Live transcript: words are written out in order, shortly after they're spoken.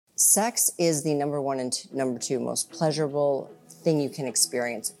Sex is the number one and number two most pleasurable thing you can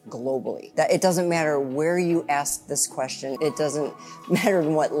experience globally. That it doesn't matter where you ask this question. It doesn't matter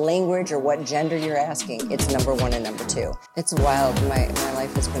in what language or what gender you're asking. It's number one and number two. It's wild. My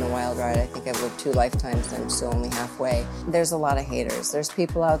life has been a wild ride. I think I've lived 2 lifetimes and I'm still only halfway. There's a lot of haters. There's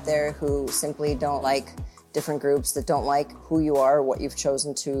people out there who simply don't like different groups, that don't like who you are, what you've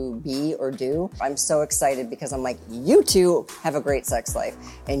chosen to be or do. I'm so excited because I'm like, you two have a great sex life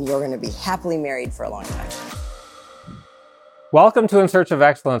and you're going to be happily married for a long time. Welcome to In Search of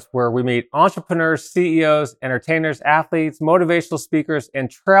Excellence, where we meet entrepreneurs, CEOs, entertainers, athletes, motivational speakers, and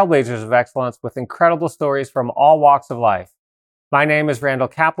trailblazers of excellence with incredible stories from all walks of life. My name is Randall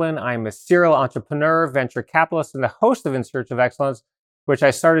Kaplan. I'm a serial entrepreneur, venture capitalist, and the host of In Search of Excellence, which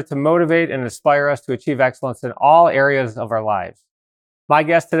I started to motivate and inspire us to achieve excellence in all areas of our lives. My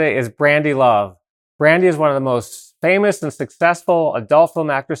guest today is Brandi Love. Brandi is one of the most famous and successful adult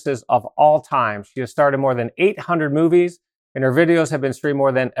film actresses of all time. She has starred in more than 800 movies, and her videos have been streamed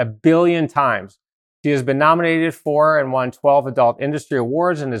more than 1 billion times. She has been nominated for and won 12 adult industry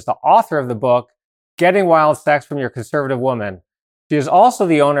awards and is the author of the book, Getting Wild Sex from Your Conservative Woman. She is also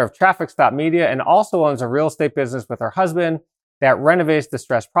the owner of Traffic Stop Media and also owns a real estate business with her husband that renovates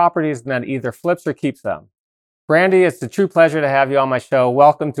distressed properties and then either flips or keeps them. Brandi, it's a true pleasure to have you on my show.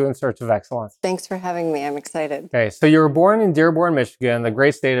 Welcome to In Search of Excellence. Thanks for having me. I'm excited. Okay, so you were born in Dearborn, Michigan, the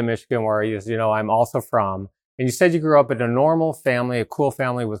great state of Michigan, where I'm also from. And you said you grew up in a normal family, a cool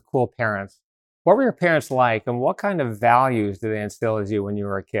family with cool parents. What were your parents like, and what kind of values did they instill as you when you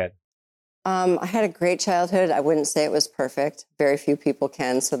were a kid? I had a great childhood. I wouldn't say it was perfect. Very few people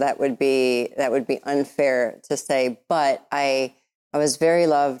can, so that would be unfair to say. But I was very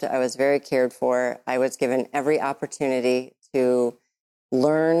loved. I was very cared for. I was given every opportunity to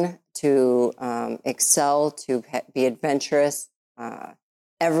learn, to excel, to be adventurous.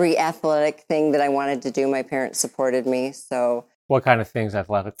 Every athletic thing that I wanted to do, my parents supported me. So, what kind of things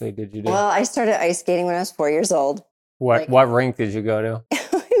athletically did you do? Well, I started ice skating when I was 4 years old. What rink did you go to?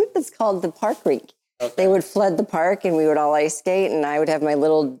 It's called the park rink. Okay. They would flood the park and we would all ice skate, and I would have my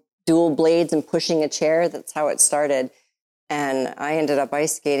little dual blades and pushing a chair. That's how it started. And I ended up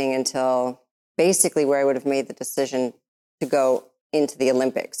ice skating until basically where I would have made the decision to go into the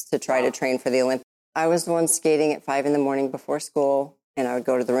Olympics, to try to train for the Olympics. I was the one skating at 5 a.m. before school, and I would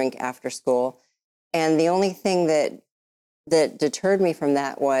go to the rink after school. And the only thing that deterred me from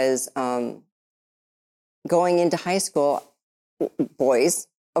that was going into high school, boys,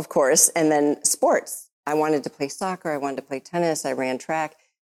 of course, and then sports. I wanted to play soccer. I wanted to play tennis. I ran track,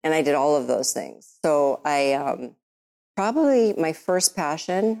 and I did all of those things. So I probably my first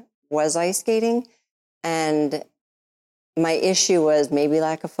passion was ice skating, and my issue was maybe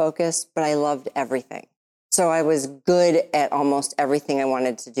lack of focus, but I loved everything. So I was good at almost everything I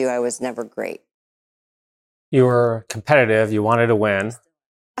wanted to do. I was never great. You were competitive. You wanted to win.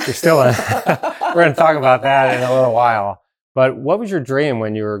 You're still in. We're going to talk about that in a little while. But what was your dream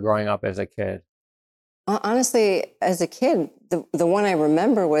when you were growing up as a kid? Honestly, as a kid, the one I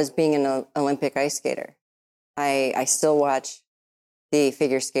remember was being an Olympic ice skater. I still watch the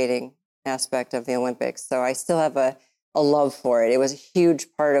figure skating aspect of the Olympics, so I still have a love for it. It was a huge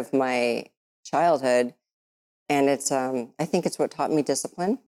part of my childhood, and it's I think it's what taught me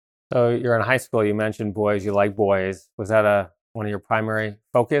discipline. So you're in high school. You mentioned boys. You like boys. Was that one of your primary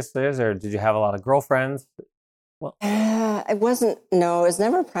focuses, or did you have a lot of girlfriends? Well, it wasn't. No, it was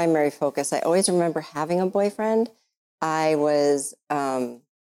never a primary focus. I always remember having a boyfriend. I was a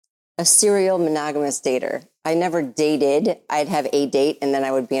serial monogamous dater. I never dated. I'd have a date, and then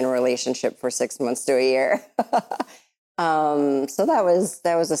I would be in a relationship for 6 months to a year. So that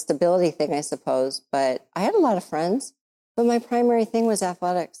was a stability thing, I suppose. But I had a lot of friends. But my primary thing was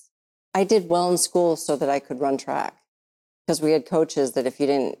athletics. I did well in school so that I could run track, because we had coaches that if you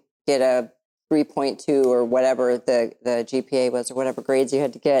didn't get a 3.2 or whatever the GPA was, or whatever grades you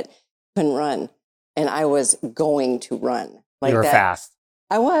had to get, couldn't run. And I was going to run. You were fast.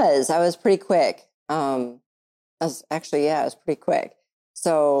 I was pretty quick. I was pretty quick.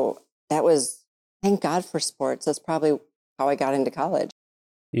 So that was, thank God for sports. That's probably how I got into college.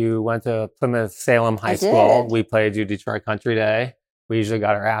 You went to Plymouth Salem High School. We played you Detroit Country Day. We usually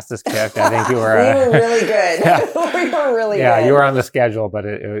got our asses kicked. I think you were... we were really good. Yeah. We were really good. Yeah, you were on the schedule, but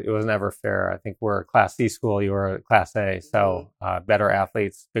it was never fair. I think we're a Class C school. You were a Class A. So better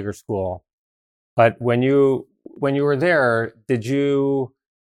athletes, bigger school. But when you were there, did you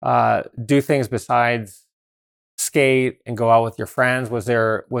do things besides skate and go out with your friends? Was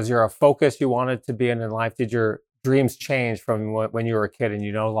there a focus you wanted to be in life? Did your dreams change from when you were a kid and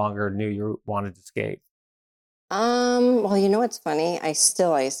you no longer knew you wanted to skate? Well, you know what's funny? I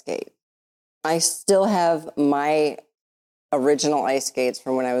still ice skate. I still have my original ice skates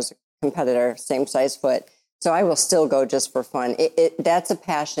from when I was a competitor, same size foot. So I will still go just for fun. That's a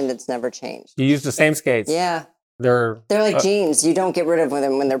passion that's never changed. You use the same skates. Yeah. They're like jeans. You don't get rid of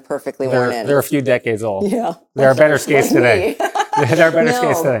them when they're perfectly worn in. They're a few decades old. Yeah. There are better skates today. There are better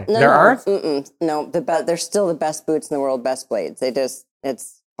skates today. No, there aren't? No, they're still the best boots in the world, best blades.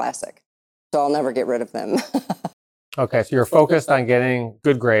 It's classic. So I'll never get rid of them. Okay, so you're focused on getting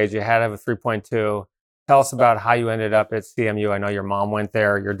good grades. You had to have a 3.2. Tell us about how you ended up at CMU. I know your mom went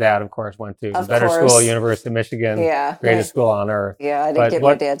there. Your dad, of course, went to the better school, University of Michigan. Yeah. Greatest school on earth. Yeah, I didn't get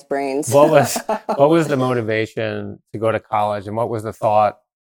my dad's brains. What was the motivation to go to college, and what was the thought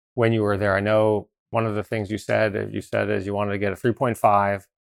when you were there? I know one of the things you said is you wanted to get a 3.5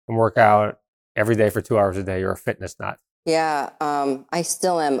 and work out every day for 2 hours a day. You're a fitness nut. Yeah, I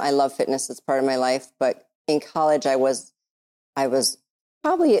still am. I love fitness. It's part of my life. But in college, I was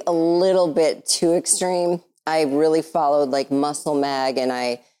probably a little bit too extreme. I really followed like Muscle Mag, and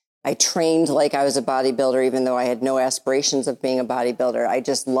I trained like I was a bodybuilder, even though I had no aspirations of being a bodybuilder. I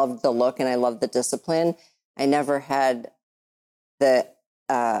just loved the look and I loved the discipline. I never had the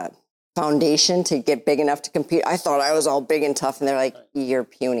foundation to get big enough to compete. I thought I was all big and tough, and they're like, you're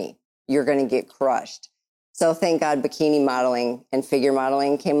puny. You're going to get crushed. So thank God bikini modeling and figure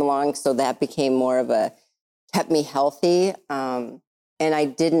modeling came along. So that became more of kept me healthy. And I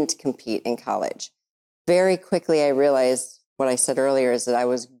didn't compete in college. Very quickly, I realized what I said earlier is that I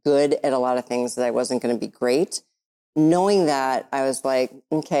was good at a lot of things that I wasn't going to be great. Knowing that, I was like,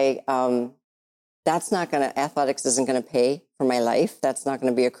 okay, athletics isn't going to pay for my life. That's not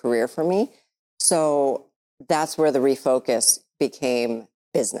going to be a career for me. So that's where the refocus became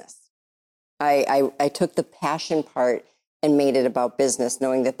business. I took the passion part and made it about business,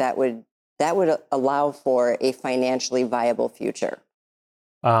 knowing that would allow for a financially viable future.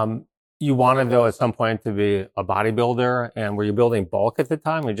 You wanted, though, at some point to be a bodybuilder, and were you building bulk at the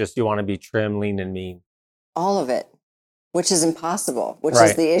time, or just you want to be trim, lean, and mean? All of it, which is impossible, which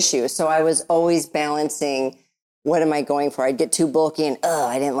is the issue. So I was always balancing, what am I going for? I'd get too bulky and,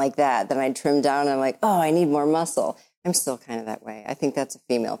 I didn't like that. Then I'd trim down and I'm like, I need more muscle. I'm still kind of that way. I think that's a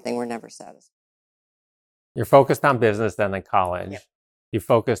female thing. We're never satisfied. You're focused on business then in college. Yep. You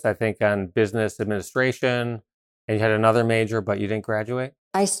focused, I think, on business administration, and you had another major, but you didn't graduate?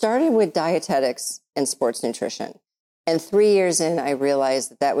 I started with dietetics and sports nutrition. And 3 years in, I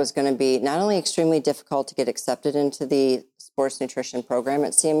realized that was going to be not only extremely difficult to get accepted into the sports nutrition program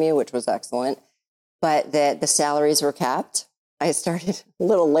at CMU, which was excellent, but that the salaries were capped. I started a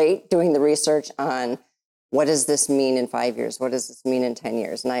little late doing the research on what does this mean in 5 years? What does this mean in 10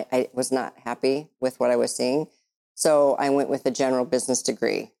 years? And I was not happy with what I was seeing. So I went with a general business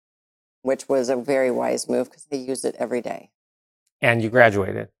degree, which was a very wise move because I use it every day. And you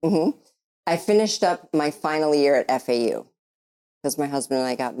graduated. Mm-hmm. I finished up my final year at FAU because my husband and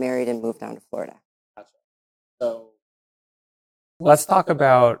I got married and moved down to Florida. Gotcha. So let's talk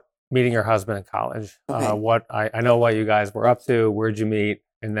about meeting your husband in college. Okay. I know what you guys were up to. Where'd you meet?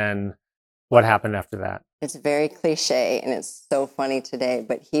 And then what happened after that? It's very cliche and it's so funny today,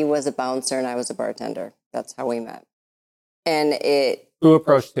 but he was a bouncer and I was a bartender. That's how we met. And Who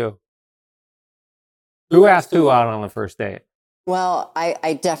approached who? Who asked who out on the first date? Well,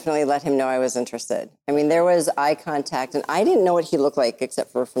 I definitely let him know I was interested. I mean, there was eye contact, and I didn't know what he looked like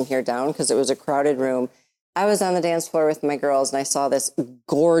except for from here down because it was a crowded room. I was on the dance floor with my girls, and I saw this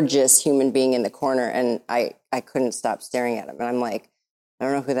gorgeous human being in the corner, and I couldn't stop staring at him. And I'm like, I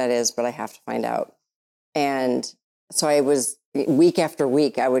don't know who that is, but I have to find out. And so I was, week after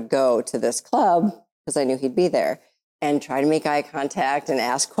week, I would go to this club because I knew he'd be there and try to make eye contact and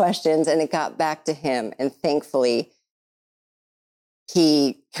ask questions, and it got back to him. And thankfully,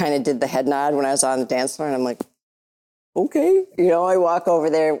 he kind of did the head nod when I was on the dance floor, and I'm like, okay. I walk over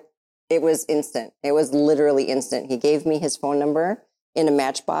there. It was instant. It was literally instant. He gave me his phone number in a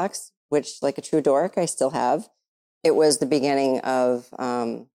matchbox, which, like a true dork, I still have. It was the beginning of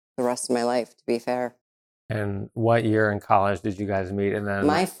the rest of my life, to be fair. And what year in college did you guys meet? And then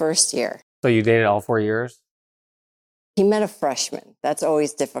my first year. So you dated all 4 years? He met a freshman. That's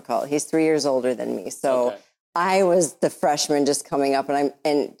always difficult. He's 3 years older than me. So okay. I was the freshman just coming up,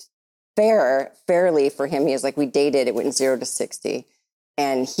 and fairly for him, he was like, we dated, it went 0 to 60.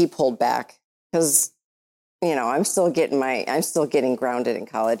 And he pulled back because, I'm still getting grounded in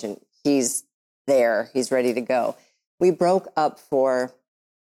college, and he's there. He's ready to go. We broke up for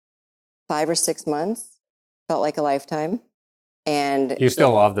 5 or 6 months. Felt like a lifetime. And you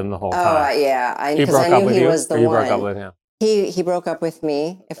still loved him the whole time. Oh, yeah. He broke I knew up with he you, was the or you one. broke up with him? He broke up with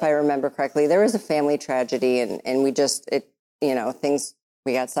me, if I remember correctly. There was a family tragedy, and we just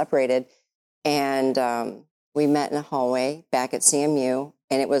we got separated, and we met in a hallway back at CMU,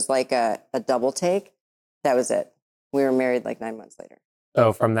 and it was like a double take. That was it. We were married like 9 months later.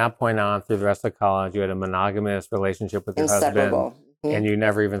 So from that point on through the rest of college, you had a monogamous relationship with your Inseparable. husband, and you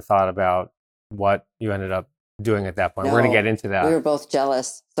never even thought about what you ended up doing at that point. No, we're going to get into that. We were both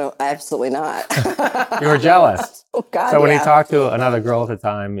jealous, so absolutely not. You were jealous. Oh God! So when you talked to another girl at the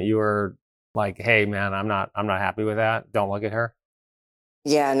time, you were like, "Hey, man, I'm not happy with that. Don't look at her."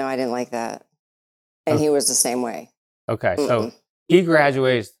 Yeah, no, I didn't like that, and he was the same way. Okay, so he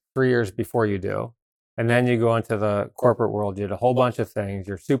graduates 3 years before you do. And then you go into the corporate world. You did a whole bunch of things.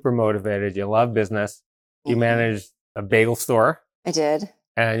 You're super motivated. You love business. You managed a bagel store. I did.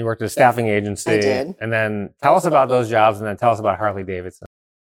 And you worked at a staffing agency. I did. And then tell us about those jobs, and then tell us about Harley Davidson.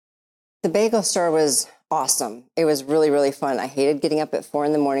 The bagel store was awesome. It was really, really fun. I hated getting up at 4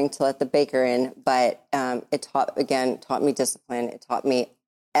 a.m. to let the baker in, but it taught me discipline. It taught me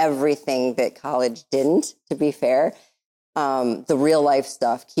everything that college didn't, to be fair. The real life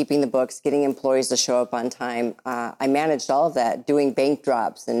stuff, keeping the books, getting employees to show up on time. I managed all of that, doing bank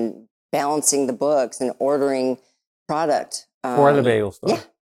drops and balancing the books and ordering product. For the bagel store. Yeah.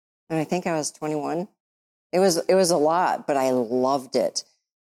 And I think I was 21. It was a lot, but I loved it.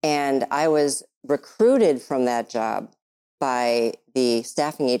 And I was recruited from that job by the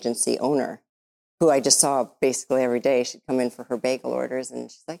staffing agency owner, who I just saw basically every day. She'd come in for her bagel orders, and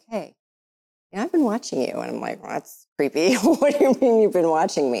she's like, "Hey, I've been watching you." And I'm like, "Well, that's creepy." What do you mean you've been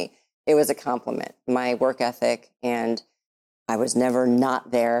watching me? It was a compliment, my work ethic, and I was never not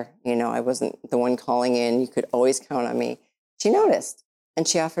there. I wasn't the one calling in. You could always count on me. She noticed, and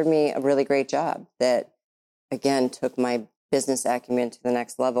she offered me a really great job that, again, took my business acumen to the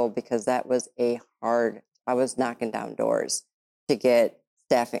next level, because that was I was knocking down doors to get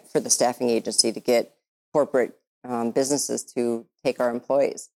staffing for the staffing agency, to get corporate businesses to take our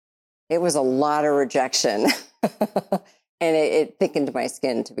employees. It was a lot of rejection, and it thickened my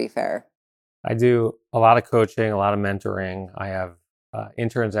skin, to be fair. I do a lot of coaching, a lot of mentoring. I have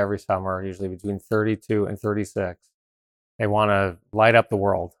interns every summer, usually between 32 and 36. They want to light up the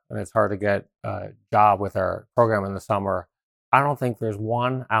world, and it's hard to get a job with our program in the summer. I don't think there's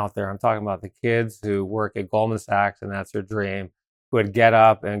one out there. I'm talking about the kids who work at Goldman Sachs, and that's their dream, who would get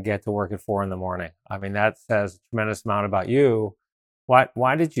up and get to work at 4 a.m. I mean, that says a tremendous amount about you.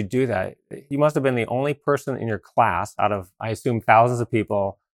 Why did you do that? You must have been the only person in your class out of, I assume, thousands of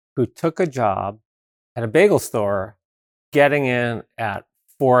people who took a job at a bagel store getting in at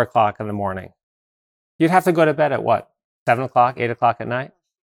 4 o'clock in the morning. You'd have to go to bed at what, 7 o'clock, 8 o'clock at night?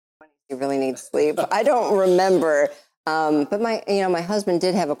 You really need sleep. I don't remember. But my husband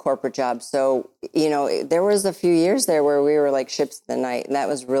did have a corporate job. So, there was a few years there where we were like ships in the night, and that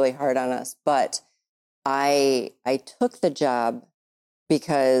was really hard on us. But I took the job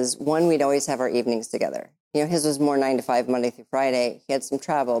because, one, we'd always have our evenings together. His was more 9 to 5, Monday through Friday. He had some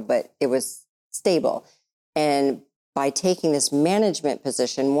travel, but it was stable. And by taking this management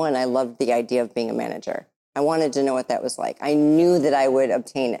position, one, I loved the idea of being a manager. I wanted to know what that was like. I knew that I would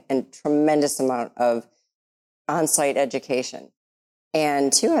obtain a tremendous amount of on-site education.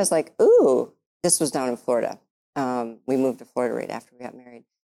 And two, I was like, ooh, this was down in Florida. We moved to Florida right after we got married.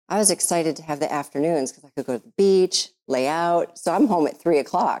 I was excited to have the afternoons because I could go to the beach, lay out. So I'm home at 3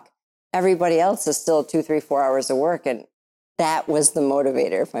 o'clock. Everybody else is still 2, 3, 4 hours of work. And that was the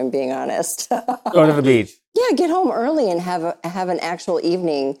motivator, if I'm being honest. Go to the beach. Yeah, get home early and have an actual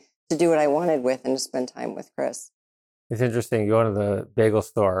evening to do what I wanted with and to spend time with Chris. It's interesting. You go to the bagel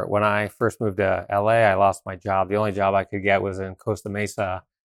store. When I first moved to LA, I lost my job. The only job I could get was in Costa Mesa.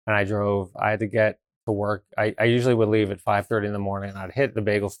 And I had to get to work. I usually would leave at 5:30 in the morning, and I'd hit the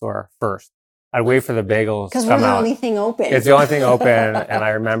bagel store first. I'd wait for the bagels to come out. Because we're the only thing open. It's the only thing open. And I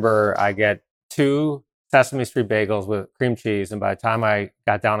remember I get 2 Sesame Street bagels with cream cheese. And by the time I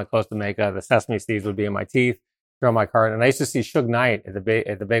got down to Costa Mesa, the sesame seeds would be in my teeth, throw my cart. And I used to see Suge Knight at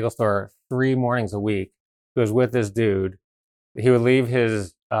the bagel store 3 mornings a week. He was with this dude. He would leave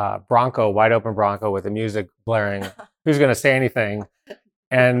his wide open Bronco with the music blaring. Who's going to say anything?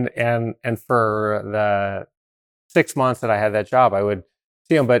 And for the 6 months that I had that job, I would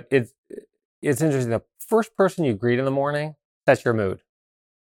see him. But it's interesting. The first person you greet in the morning sets your mood,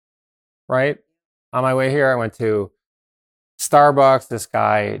 right? On my way here, I went to Starbucks. This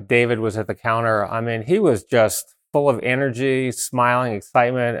guy, David, was at the counter. I mean, he was just full of energy, smiling,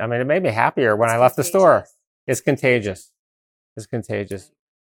 excitement. I mean, it made me happier when I left the store. It's contagious. It's contagious.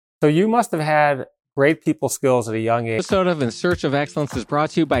 So you must have had great people skills at a young age. Episode of In Search of Excellence is brought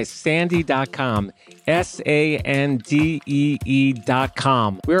to you by Sandy.com. SANDEE.com.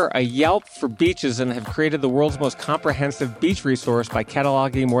 We're a Yelp for beaches and have created the world's most comprehensive beach resource by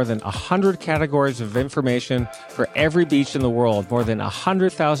cataloging more than 100 categories of information for every beach in the world, more than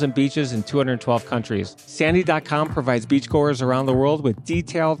 100,000 beaches in 212 countries. Sandy.com provides beachgoers around the world with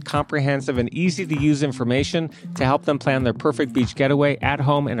detailed, comprehensive, and easy-to-use information to help them plan their perfect beach getaway at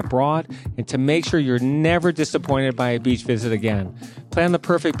home and abroad, and to make sure you're never disappointed by a beach visit again. Plan the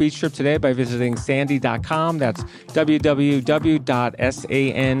perfect beach trip today by visiting sandy.com. That's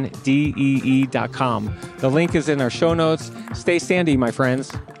www.sandee.com. The link is in our show notes. Stay sandy, my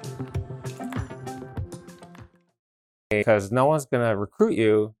friends. Because no one's going to recruit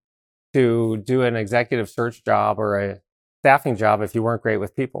you to do an executive search job or a staffing job if you weren't great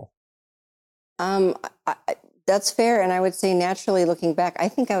with people. That's fair. And I would say naturally looking back, I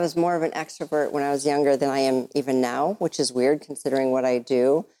think I was more of an extrovert when I was younger than I am even now, which is weird considering what I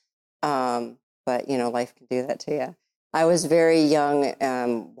do. But, life can do that to you. I was very young,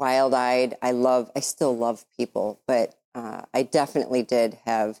 wild-eyed. I still love people, but I definitely did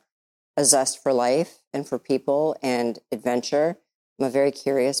have a zest for life and for people and adventure. I'm a very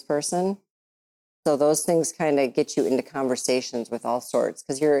curious person. So those things kind of get you into conversations with all sorts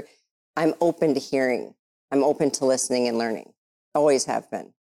because I'm open to hearing. I'm open to listening and learning. Always have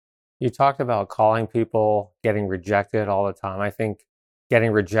been. You talked about calling people, getting rejected all the time. I think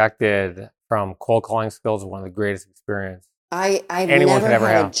getting rejected from cold calling skills is one of the greatest experiences I've anyone never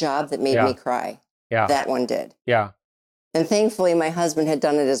had have. a job that made me cry. Yeah. That one did. Yeah. And thankfully, my husband had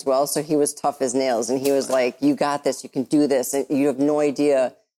done it as well. So he was tough as nails. And he was like, you got this. You can do this. And you have no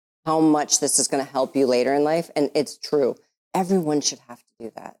idea how much this is going to help you later in life. And it's true. Everyone should have to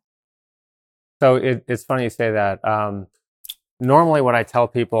do that. So it's funny you say that. Normally what I tell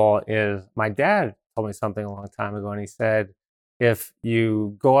people is my dad told me something a long time ago, and he said, if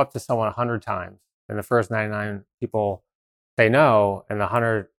you go up to someone 100 times and the first 99 people say no, and the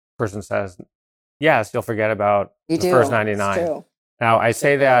 100th person says yes, you'll forget about first 99. It's true. Now, I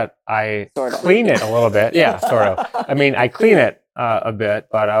say that I clean it a little bit. Yeah, sort of. I mean, I clean it a bit,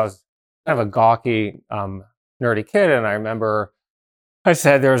 but I was kind of a gawky, nerdy kid, and I remember I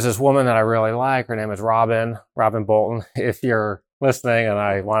said there was this woman that I really like. Her name is Robin Bolton, if you're listening, and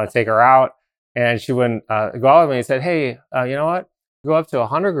I want to take her out. And she wouldn't go out with me and said, hey, you know what? Go up to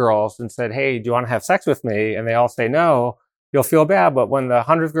 100 girls and said, hey, do you want to have sex with me? And they all say no. You'll feel bad. But when the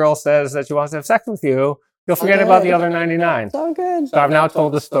 100th girl says that she wants to have sex with you, you'll forget about the other 99. So good. So I've now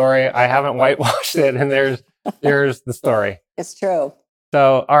told the story. I haven't whitewashed it. And there's the story. It's true.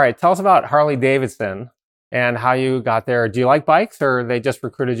 So, all right. Tell us about Harley Davidson and how you got there. Do you like bikes, or they just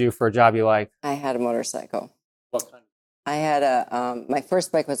recruited you for a job you like? I had a motorcycle. What kind? I had my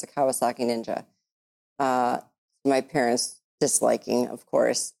first bike was a Kawasaki Ninja. My parents disliking, of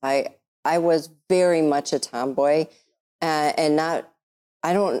course. I was very much a tomboy, I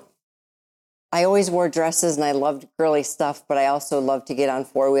always wore dresses and I loved girly stuff, but I also loved to get on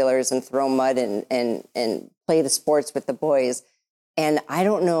four-wheelers and throw mud and play the sports with the boys. And I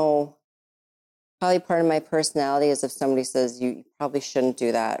don't know, probably part of my personality is if somebody says, you probably shouldn't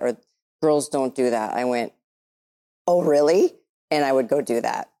do that, or girls don't do that. I went, oh, really? And I would go do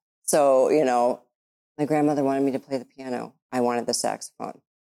that. So, my grandmother wanted me to play the piano. I wanted the saxophone.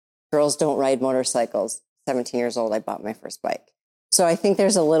 Girls don't ride motorcycles. 17 years old, I bought my first bike. So I think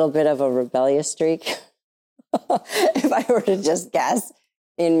there's a little bit of a rebellious streak, if I were to just guess,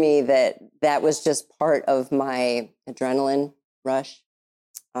 in me that was just part of my adrenaline rush.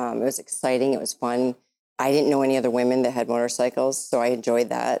 It was exciting. It was fun. I didn't know any other women that had motorcycles, so I enjoyed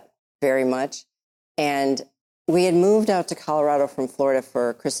that very much. And we had moved out to Colorado from Florida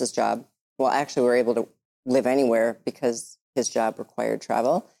for Chris's job. Well, actually, we were able to live anywhere because his job required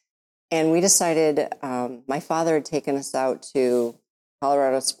travel. And we decided, my father had taken us out to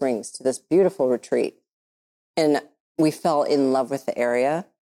Colorado Springs to this beautiful retreat. And we fell in love with the area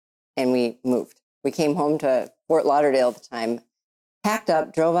and we moved. We came home to Fort Lauderdale at the time, packed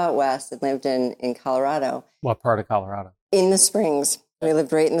up, drove out west, and lived in Colorado. What part of Colorado? In the Springs. We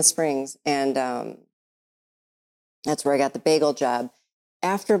lived right in the Springs. And that's where I got the bagel job.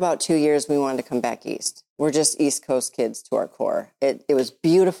 After about 2 years, we wanted to come back east. We're just East Coast kids to our core. It was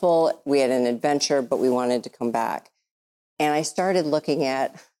beautiful. We had an adventure, but we wanted to come back. And I started looking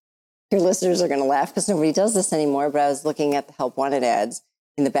at, your listeners are going to laugh because nobody does this anymore, but I was looking at the help wanted ads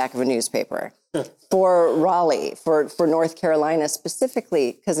in the back of a newspaper for Raleigh, for North Carolina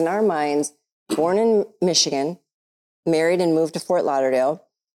specifically, because in our minds, born in Michigan, married and moved to Fort Lauderdale,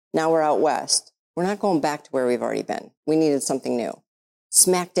 now we're out west. We're not going back to where we've already been. We needed something new.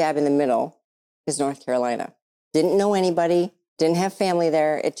 Smack dab in the middle is North Carolina. Didn't know anybody, didn't have family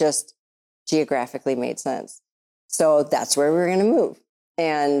there. It just geographically made sense. So that's where we were going to move.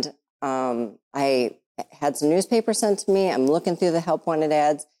 And I had some newspaper sent to me. I'm looking through the help wanted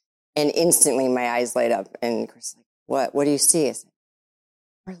ads, and instantly my eyes light up. And Chris like, what do you see? I said,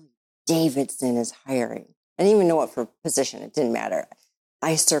 Harley Davidson is hiring. I didn't even know what for position. It didn't matter.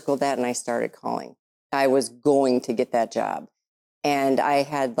 I circled that and I started calling. I was going to get that job. And I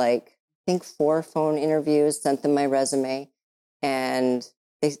had I think 4 phone interviews, sent them my resume, and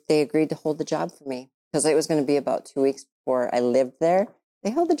they agreed to hold the job for me because it was going to be about 2 weeks before I lived there.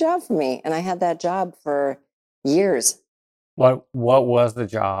 They held the job for me, and I had that job for years. What was the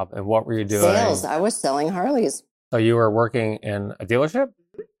job, and what were you doing? Sales. I was selling Harleys. So you were working in a dealership,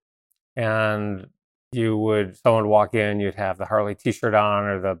 and someone would walk in, you'd have the Harley T-shirt on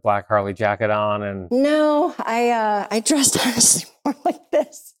or the black Harley jacket on, and no, I dressed honestly more like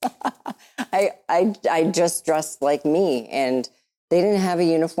this. I just dressed like me, and they didn't have a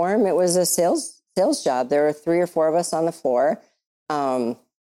uniform. It was a sales job. There were 3 or 4 of us on the floor. I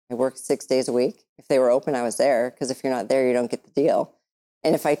worked 6 days a week. If they were open, I was there, because if you're not there, you don't get the deal.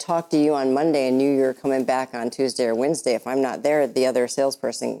 And if I talked to you on Monday and knew you were coming back on Tuesday or Wednesday, if I'm not there, the other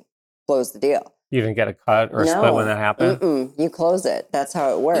salesperson closed the deal. You didn't get a cut or a split when that happened? You close it. That's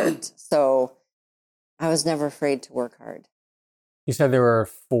how it worked. So I was never afraid to work hard. You said there were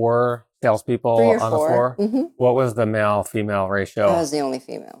 4 salespeople on the floor? Mm-hmm. What was the male-female ratio? I was the only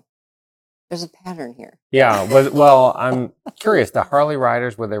female. There's a pattern here. Yeah. Well, I'm curious. The Harley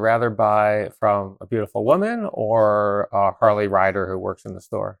riders, would they rather buy from a beautiful woman or a Harley rider who works in the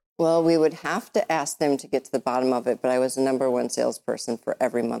store? Well, we would have to ask them to get to the bottom of it, but I was the number 1 salesperson for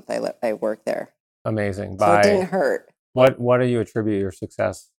every month I worked there. Amazing. So it didn't hurt. What do you attribute your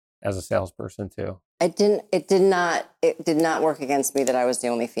success as a salesperson to? It did not work against me that I was the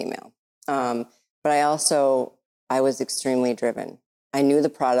only female. But I was extremely driven. I knew the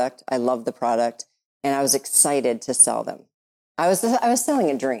product. I loved the product, and I was excited to sell them. I was selling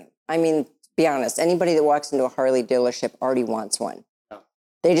a dream. I mean, to be honest, anybody that walks into a Harley dealership already wants one.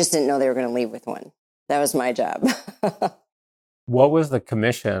 They just didn't know they were going to leave with one. That was my job. What was the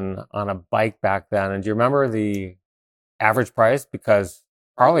commission on a bike back then? And do you remember the average price? Because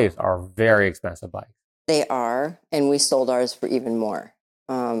Harleys are very expensive bikes. They are, and we sold ours for even more.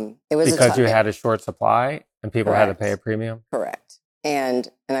 It was because you had a short supply and people had to pay a premium. Correct. And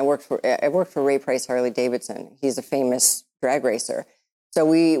I worked for Ray Price Harley Davidson. He's a famous drag racer. So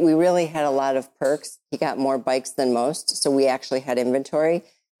we really had a lot of perks. He got more bikes than most. So we actually had inventory.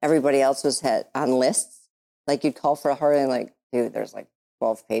 Everybody else was on lists. Like you'd call for a Harley and like, dude, there's like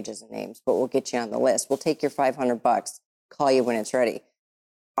 12 pages of names, but we'll get you on the list. We'll take your $500, call you when it's ready.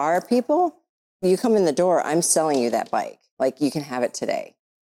 Our people, you come in the door, I'm selling you that bike. Like you can have it today.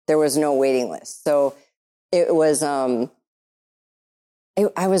 There was no waiting list. So it was, I'm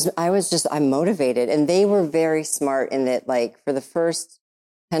motivated, and they were very smart in that, like, for the first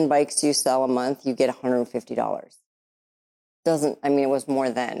 10 bikes you sell a month, you get $150. It was more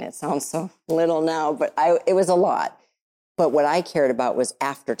then. It sounds so little now, but it was a lot. But what I cared about was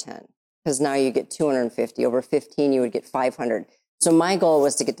after 10, because now you get 250. Over 15, you would get 500. So my goal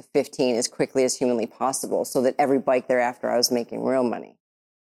was to get to 15 as quickly as humanly possible, so that every bike thereafter, I was making real money.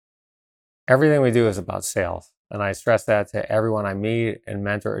 Everything we do is about sales. And I stress that to everyone I meet and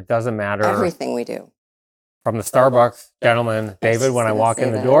mentor. It doesn't matter. Everything we do. From the Starbucks gentleman, David, when I walk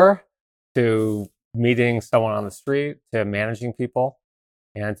in the door, to meeting someone on the street, to managing people,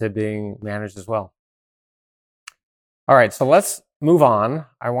 and to being managed as well. All right, so let's move on.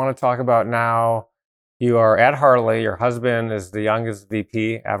 I want to talk about now, you are at Harley. Your husband is the youngest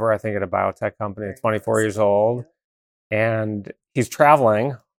VP ever, I think, at a biotech company at 24 years old. And he's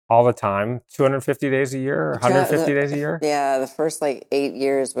traveling all the time, 250 days a year, 150 days a year? Yeah, the first 8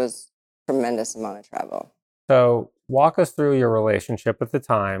 years was a tremendous amount of travel. So walk us through your relationship at the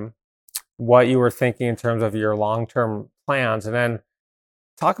time, what you were thinking in terms of your long-term plans, and then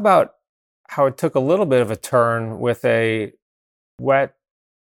talk about how it took a little bit of a turn with a wet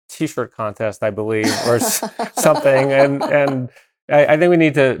T-shirt contest, I believe, or something. And I think we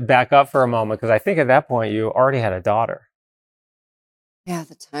need to back up for a moment, because I think at that point you already had a daughter. Yeah,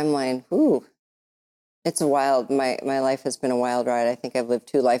 the timeline. Ooh, it's a wild. My life has been a wild ride. I think I've lived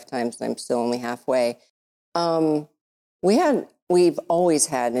 2 lifetimes, and I'm still only halfway. We've always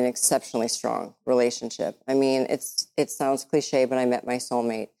had an exceptionally strong relationship. I mean, it sounds cliche, but I met my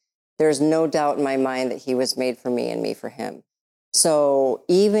soulmate. There's no doubt in my mind that he was made for me and me for him. So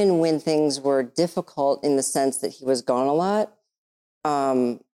even when things were difficult in the sense that he was gone a lot,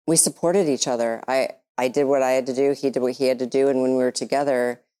 we supported each other. I did what I had to do. He did what he had to do. And when we were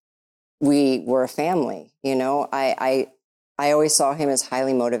together, we were a family. I always saw him as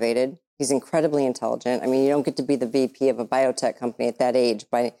highly motivated. He's incredibly intelligent. I mean, you don't get to be the VP of a biotech company at that age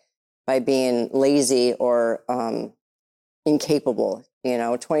by being lazy or incapable.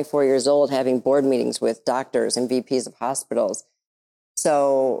 24 years old, having board meetings with doctors and VPs of hospitals.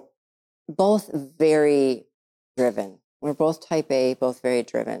 So both very driven. We're both type A, both very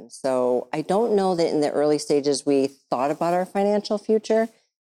driven. So I don't know that in the early stages we thought about our financial future.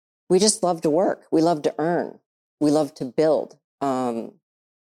 We just love to work. We love to earn. We love to build.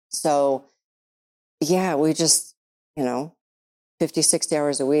 So yeah, we just, 50, 60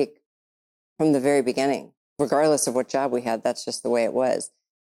 hours a week from the very beginning, regardless of what job we had. That's just the way it was.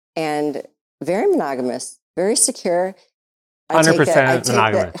 And very monogamous, very secure. 100%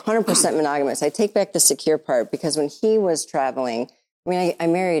 monogamous. 100% monogamous. I take back the secure part because when he was traveling, I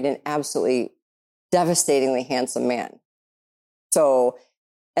married an absolutely devastatingly handsome man. So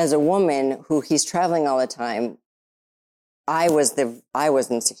as a woman who he's traveling all the time, I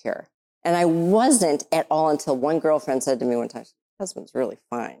was insecure. And I wasn't at all until one girlfriend said to me one time, "Husband's really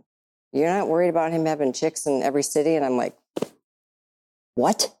fine. You're not worried about him having chicks in every city?" And I'm like,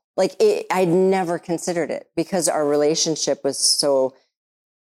 what? I'd never considered it because our relationship was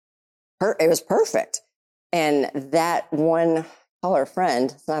it was perfect. And that one color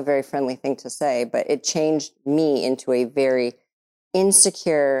friend, it's not a very friendly thing to say, but it changed me into a very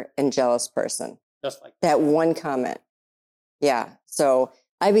insecure and jealous person. Just like that one comment. Yeah. So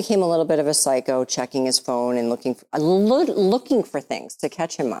I became a little bit of a psycho, checking his phone and looking for things to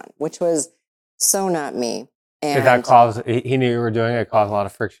catch him on, which was so not me. And did that cause, he knew you were doing it, caused a lot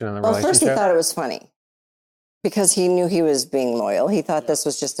of friction in the relationship? Well, first he thought it was funny because he knew he was being loyal. He thought this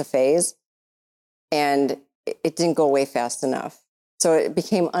was just a phase and it didn't go away fast enough. So it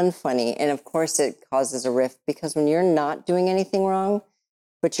became unfunny. And of course it causes a rift because when you're not doing anything wrong,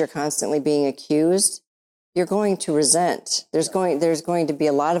 but you're constantly being accused, you're going to resent. There's going to be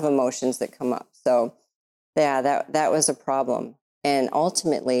a lot of emotions that come up. So yeah, that was a problem. And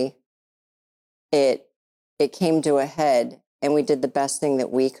ultimately it came to a head and we did the best thing that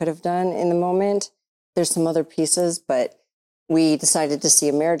we could have done in the moment. There's some other pieces, but we decided to see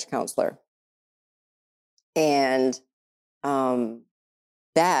a marriage counselor. And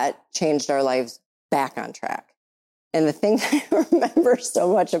that changed our lives back on track. And the thing that I remember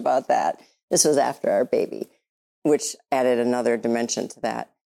so much about that, this was after our baby, which added another dimension to that.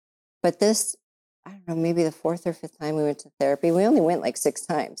 But this, I don't know, maybe the fourth or fifth time we went to therapy, we only went like 6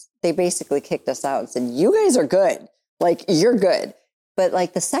 times. They basically kicked us out and said, "You guys are good. Like, you're good." But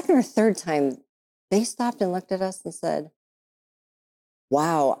like the second or third time, they stopped and looked at us and said,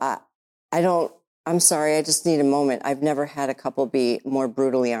 "Wow, I'm sorry, I just need a moment. I've never had a couple be more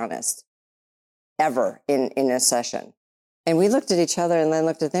brutally honest ever in a session." And we looked at each other and then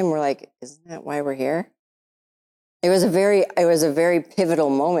looked at them. We're like, "Isn't that why we're here?" It was a very pivotal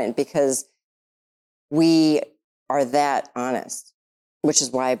moment because we are that honest, which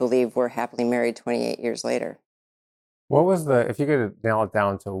is why I believe we're happily married 28 years later. What was if you could nail it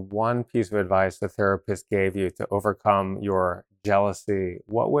down to one piece of advice the therapist gave you to overcome your jealousy,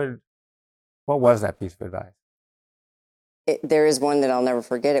 what was that piece of advice? There is one that I'll never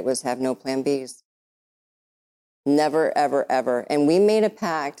forget. It was have no plan Bs. Never, ever, ever. And we made a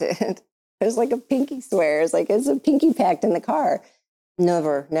pact. It was like a pinky swear. It's a pinky pact in the car.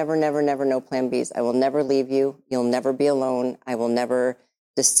 Never, never, never, never, no plan Bs. I will never leave you. You'll never be alone. I will never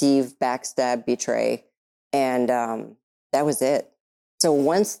deceive, backstab, betray. And that was it. So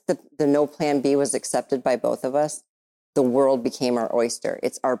once the no plan B was accepted by both of us, the world became our oyster.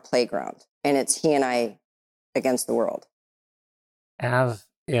 It's our playground. And it's he and I against the world. As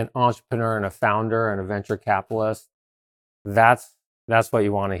an entrepreneur and a founder and a venture capitalist, that's what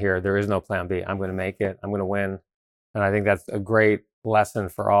you want to hear. There is no plan B. I'm going to make it. I'm going to win. And I think that's a great lesson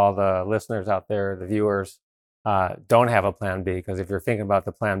for all the listeners out there, the viewers. Don't have a plan B, because if you're thinking about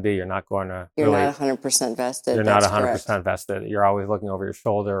the plan B, you're not going to. You're not 100% vested. You're not 100% vested. You're always looking over your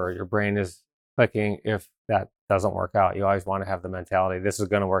shoulder, or your brain is clicking if that doesn't work out. You always want to have the mentality, this is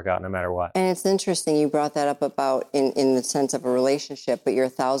going to work out no matter what. And it's interesting you brought that up about in the sense of a relationship, but you're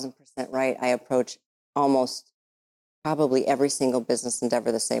 1,000% right. I approach almost probably every single business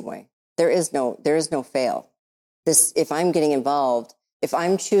endeavor the same way. There is no fail. If I'm getting involved, if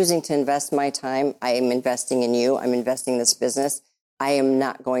I'm choosing to invest my time, I am investing in you. I'm investing in this business. I am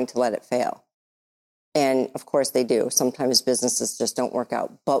not going to let it fail. And of course they do. Sometimes businesses just don't work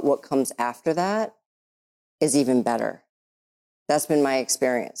out. But what comes after that is even better. That's been my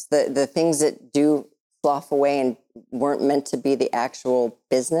experience. The things that do slough away and weren't meant to be the actual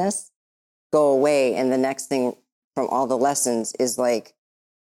business go away. And the next thing from all the lessons is like,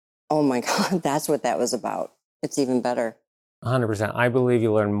 oh my God, that's what that was about. It's even better. 100%. I believe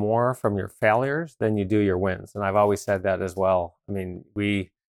you learn more from your failures than you do your wins. And I've always said that as well. I mean,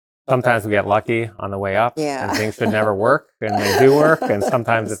 sometimes we get lucky on the way up and things should never work, and they do work. And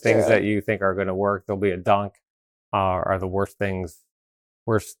sometimes the things that you think are going to work, there'll be a dunk, are the worst deals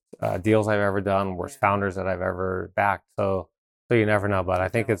I've ever done, worst founders that I've ever backed. So you never know. But I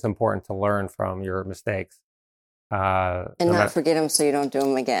think it's important to learn from your mistakes. And not forget them so you don't do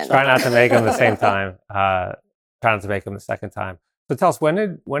them again. Try not to make them the same time. Try not to make them the second time. So tell us,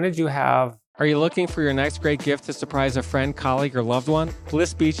 when did you have... Are you looking for your next great gift to surprise a friend, colleague, or loved one?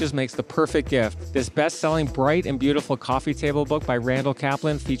 Bliss Beaches makes the perfect gift. This best-selling Bright and Beautiful coffee table book by Randall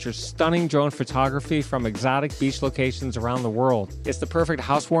Kaplan features stunning drone photography from exotic beach locations around the world. It's the perfect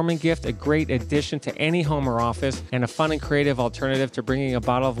housewarming gift, a great addition to any home or office, and a fun and creative alternative to bringing a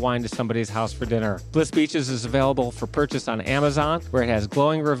bottle of wine to somebody's house for dinner. Bliss Beaches is available for purchase on Amazon, where it has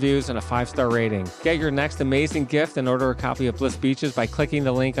glowing reviews and a 5-star rating. Get your next amazing gift and order a copy of Bliss Beaches by clicking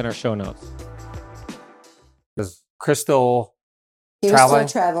the link in our show notes. Was Crystal traveling? He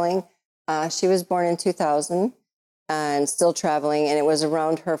was still traveling. She was born in 2000 and still traveling. And it was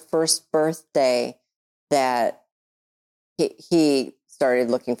around her first birthday that he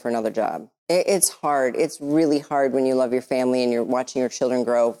started looking for another job. It's hard. It's really hard when you love your family and you're watching your children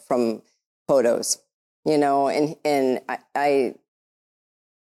grow from photos, and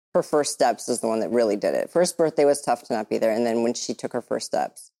her first steps is the one that really did it. First birthday was tough to not be there. And then when she took her first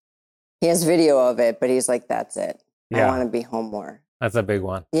steps, he has video of it, but he's like, that's it. I want to be home more. That's a big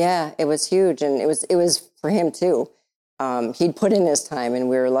one. Yeah, it was huge. And it was for him too. He'd put in his time, and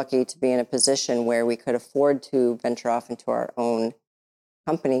we were lucky to be in a position where we could afford to venture off into our own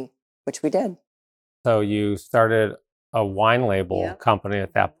company, which we did. So you started a wine label company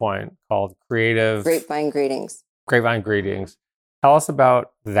at that point called Grapevine Greetings. Grapevine Greetings. Tell us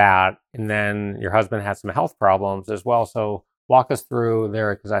about that. And then your husband had some health problems as well. So walk us through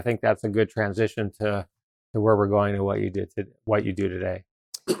there, because I think that's a good transition to where we're going to what you do today.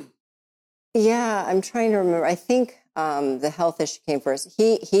 Yeah, I'm trying to remember. I think the health issue came first.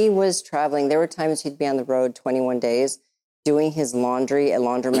 He was traveling. There were times he'd be on the road 21 days doing his laundry at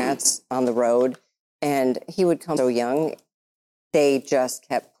laundromats on the road, and he would come so young. They just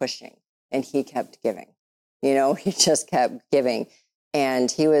kept pushing, and he kept giving. He just kept giving,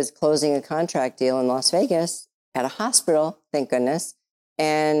 and he was closing a contract deal in Las Vegas at a hospital, thank goodness,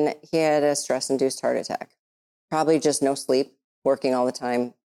 and he had a stress-induced heart attack. Probably just no sleep, working all the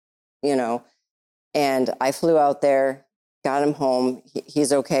time, and I flew out there, got him home.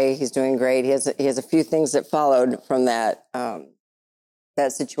 He's okay. He's doing great. He has a few things that followed from that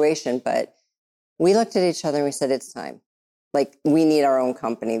situation, but we looked at each other and we said, it's time. Like, we need our own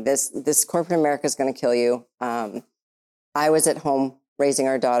company. This corporate America is going to kill you. I was at home raising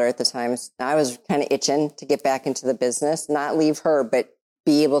our daughter at the time. I was kind of itching to get back into the business, not leave her, but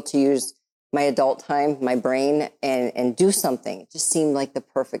be able to use my adult time, my brain, and do something. It just seemed like the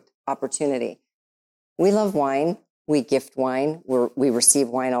perfect opportunity. We love wine. We gift wine. We receive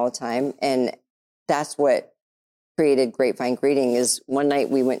wine all the time. And that's what created Grapevine Greeting. Is one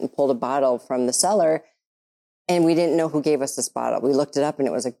night we went and pulled a bottle from the cellar, and we didn't know who gave us this bottle. We looked it up, and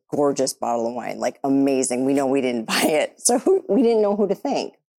it was a gorgeous bottle of wine, like amazing. We know we didn't buy it. So we didn't know who to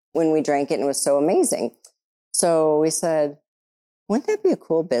thank when we drank it, and it was so amazing. So we said, wouldn't that be a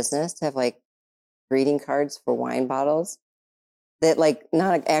cool business to have like greeting cards for wine bottles? That, like,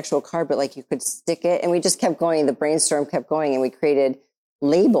 not an actual card, but like you could stick it. And we just kept going. The brainstorm kept going, and we created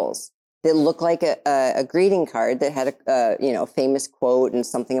labels that looked like a greeting card that had a famous quote and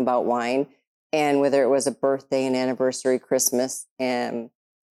something about wine. And whether it was a birthday, an anniversary, Christmas, and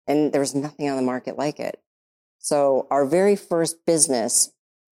there was nothing on the market like it. So our very first business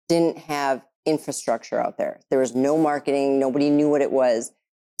didn't have infrastructure out there. There was no marketing. Nobody knew what it was.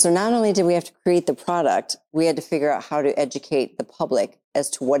 So not only did we have to create the product, we had to figure out how to educate the public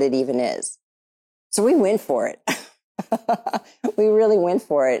as to what it even is. So we went for it. We really went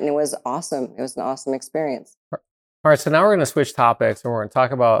for it, and it was awesome. It was an awesome experience. All right, so now we're going to switch topics, and we're going to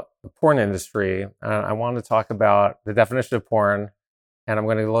talk about the porn industry. I want to talk about the definition of porn, and I'm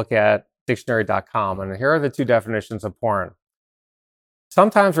going to look at dictionary.com. And here are the two definitions of porn.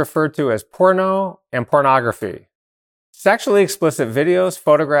 Sometimes referred to as porno and pornography. Sexually explicit videos,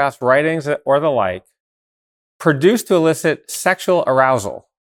 photographs, writings, or the like, produced to elicit sexual arousal.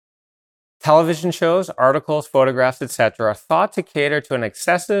 Television shows, articles, photographs, etc., thought to cater to an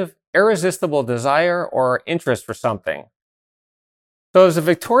excessive, irresistible desire or interest for something. So is the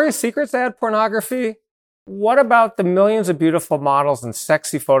Victoria's Secret's ad pornography? What about the millions of beautiful models and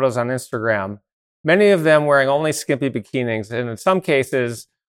sexy photos on Instagram, many of them wearing only skimpy bikinis, and in some cases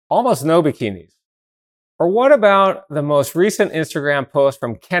almost no bikinis. Or what about the most recent Instagram post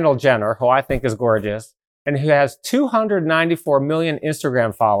from Kendall Jenner, who I think is gorgeous, and who has 294 million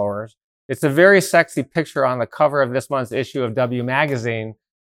Instagram followers? It's a very sexy picture on the cover of this month's issue of W Magazine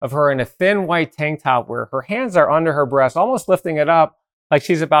of her in a thin white tank top where her hands are under her breast, almost lifting it up like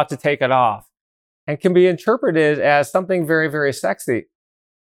she's about to take it off, and can be interpreted as something very, very sexy.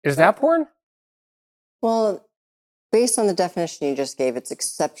 Is that porn? Well, based on the definition you just gave, it's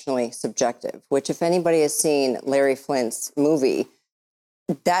exceptionally subjective, which if anybody has seen Larry Flint's movie,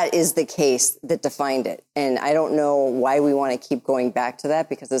 that is the case that defined it. And I don't know why we want to keep going back to that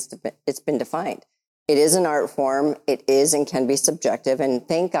because it's been defined. It is an art form. It is and can be subjective. And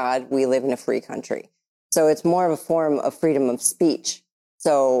thank God we live in a free country. So it's more of a form of freedom of speech.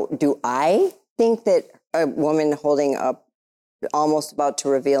 So do I think that a woman holding up, almost about to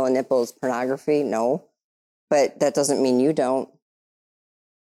reveal a nipple is pornography? No. But that doesn't mean you don't.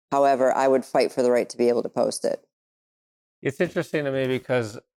 However, I would fight for the right to be able to post it. It's interesting to me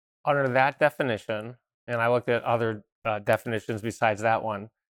because under that definition, and I looked at other definitions besides that one,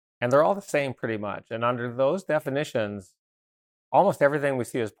 and they're all the same pretty much. And under those definitions, almost everything we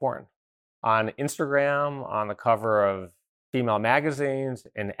see is porn. On Instagram, on the cover of female magazines,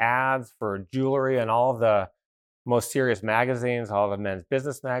 in ads for jewelry and all of the most serious magazines, all the men's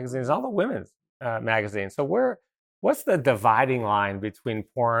business magazines, all the women's magazines. So what's the dividing line between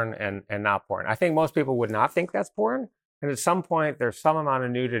porn and not porn? I think most people would not think that's porn. And at some point, there's some amount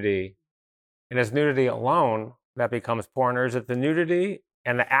of nudity. And it's nudity alone that becomes porn, or is it the nudity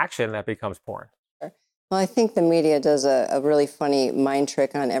and the action that becomes porn? Well, I think the media does a really funny mind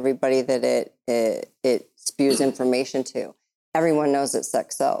trick on everybody that it spews information to. Everyone knows that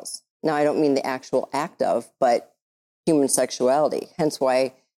sex sells. Now, I don't mean the actual act of, but human sexuality. Hence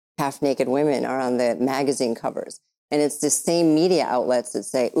why half-naked women are on the magazine covers. And it's the same media outlets that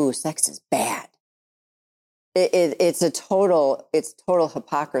say, ooh, sex is bad. It's total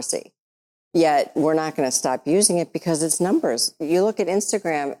hypocrisy. Yet we're not going to stop using it because it's numbers. You look at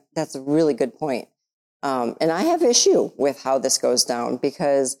Instagram, that's a really good point. And I have issue with how this goes down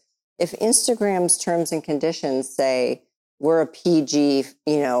because if Instagram's terms and conditions say we're a PG,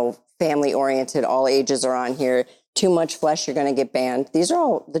 family-oriented, all ages are on here, too much flesh, you're going to get banned. These are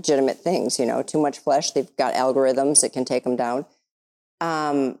all legitimate things, too much flesh. They've got algorithms that can take them down.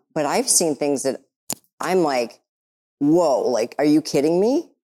 But I've seen things that I'm like, whoa, like, are you kidding me?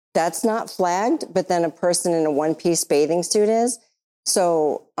 That's not flagged, but then a person in a one-piece bathing suit is.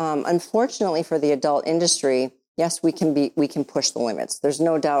 So unfortunately for the adult industry, yes, we can push the limits. There's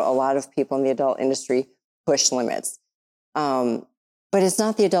no doubt a lot of people in the adult industry push limits. But it's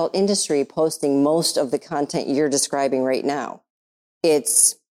not the adult industry posting most of the content you're describing right now.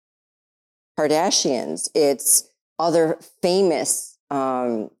 It's Kardashians. It's other famous,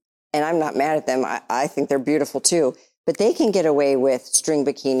 and I'm not mad at them. I think they're beautiful too. But they can get away with string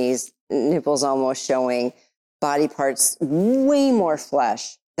bikinis, nipples almost showing, body parts, way more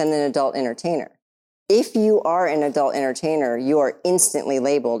flesh than an adult entertainer. If you are an adult entertainer, you are instantly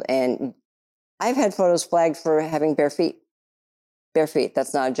labeled. And I've had photos flagged for having bare feet. Bare feet,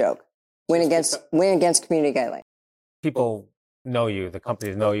 that's not a joke. Went against community guidelines. People know you. The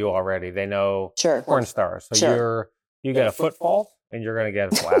companies know you already. They know Sure. porn stars. So Sure. you get a footfall and you're going to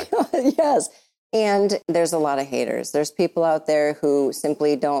get a flag. Yes. And there's a lot of haters. There's people out there who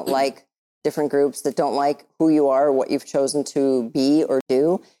simply don't like different groups, that don't like who you are, or what you've chosen to be or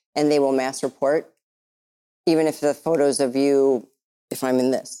do, and they will mass report, even if the photos of you, if I'm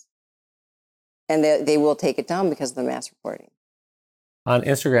in this. And they will take it down because of the mass reporting. On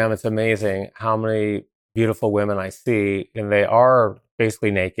Instagram, it's amazing how many beautiful women I see, and they are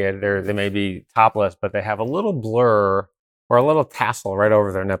basically naked. They may be topless, but they have a little blur or a little tassel right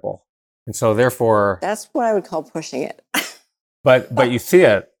over their nipple. And so therefore... That's what I would call pushing it. But you see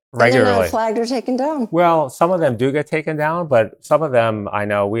it regularly. They're not flagged or taken down. Well, some of them do get taken down, but some of them, I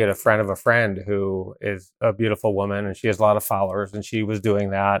know, we had a friend of a friend who is a beautiful woman, and she has a lot of followers, and she was doing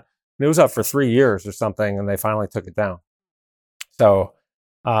that. And it was up for 3 years or something, and they finally took it down. So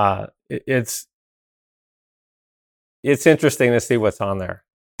it's interesting to see what's on there.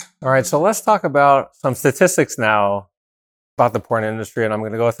 All right, so let's talk about some statistics now about the porn industry, and I'm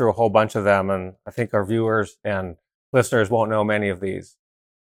going to go through a whole bunch of them, and I think our viewers and listeners won't know many of these.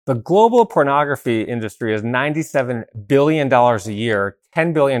 The global pornography industry is $97 billion a year,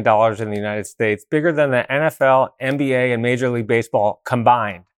 $10 billion in the United States, bigger than the NFL, NBA, and Major League Baseball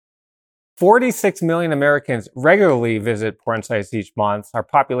combined. 46 million Americans regularly visit porn sites each month. Our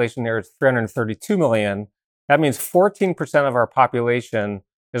population there is 332 million. That means 14% of our population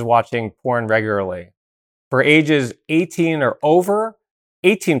is watching porn regularly. For ages 18 or over,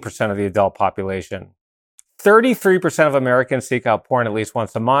 18% of the adult population. 33% of Americans seek out porn at least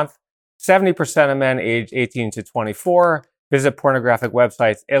once a month. 70% of men aged 18 to 24 visit pornographic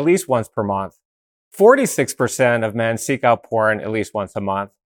websites at least once per month. 46% of men seek out porn at least once a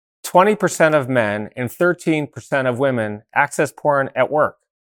month. 20% of men and 13% of women access porn at work.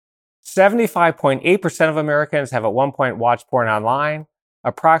 75.8% of Americans have at one point watched porn online.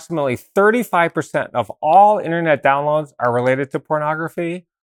 Approximately 35% of all internet downloads are related to pornography.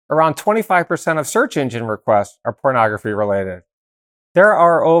 Around 25% of search engine requests are pornography related. There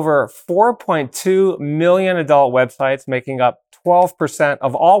are over 4.2 million adult websites, making up 12%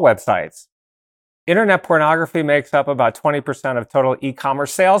 of all websites. Internet pornography makes up about 20% of total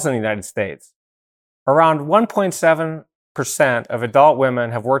e-commerce sales in the United States. Around 1.7% of adult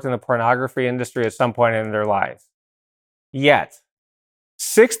women have worked in the pornography industry at some point in their lives. Yet,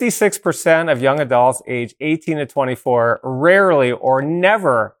 66% of young adults aged 18 to 24 rarely or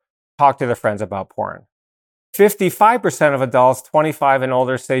never talk to their friends about porn. 55% of adults 25 and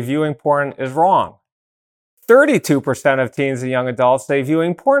older say viewing porn is wrong. 32% of teens and young adults say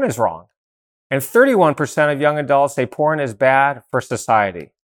viewing porn is wrong. And 31% of young adults say porn is bad for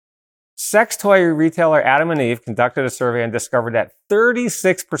society. Sex toy retailer Adam and Eve conducted a survey and discovered that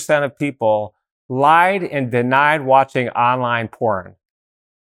 36% of people lied and denied watching online porn.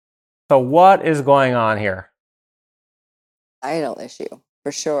 So what is going on here? Societal issue,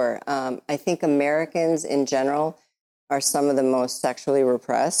 for sure. I think Americans in general are some of the most sexually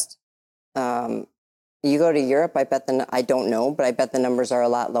repressed. You go to Europe, I don't know, but I bet the numbers are a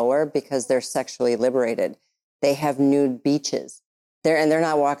lot lower because they're sexually liberated. They have nude beaches. They're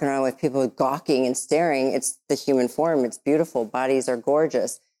not walking around with people gawking and staring. It's the human form. It's beautiful. Bodies are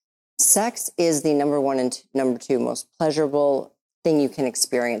gorgeous. Sex is the number one and number two most pleasurable thing you can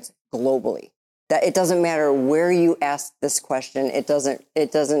experience globally. That it doesn't matter where you ask this question. It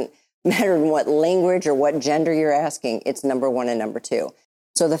doesn't matter in what language or what gender you're asking. It's number one and number two.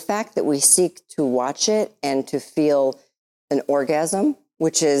 So the fact that we seek to watch it and to feel an orgasm,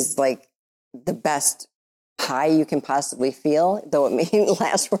 which is like the best high you can possibly feel, though it may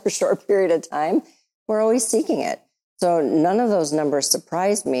last for a short period of time, we're always seeking it. So none of those numbers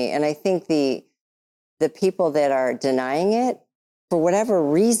surprised me. And I think the people that are denying it, for whatever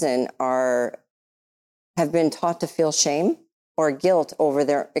reason, have been taught to feel shame or guilt over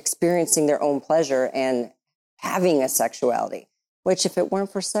their experiencing their own pleasure and having a sexuality. Which, if it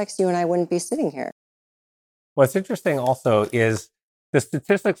weren't for sex, you and I wouldn't be sitting here. What's interesting also is the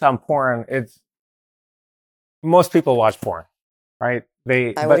statistics on porn. Most people watch porn, right?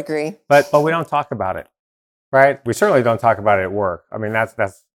 I would agree. But we don't talk about it, right? We certainly don't talk about it at work. I mean, that's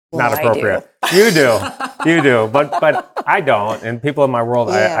not appropriate. You do, but I don't. And people in my world,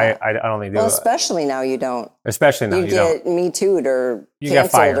 yeah. I don't think do. Well, especially now you don't. Especially now you get don't. Me Too'd or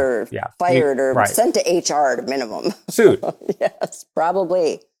canceled or fired or sent to HR at minimum. Sued. Yes,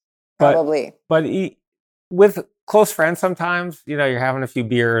 probably. But with close friends, sometimes you're having a few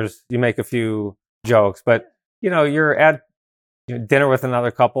beers, you make a few jokes, but you're at dinner with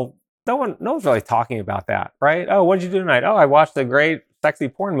another couple. No one's really talking about that, right? Oh, what did you do tonight? Oh, I watched a great sexy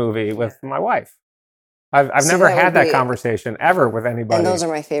porn movie with my wife. I've never had that conversation ever with anybody. And those are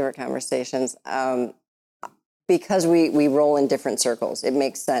my favorite conversations because we roll in different circles. It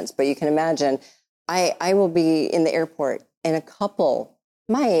makes sense. But you can imagine, I will be in the airport and a couple,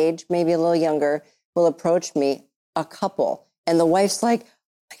 my age, maybe a little younger, will approach me, a couple. And the wife's like, oh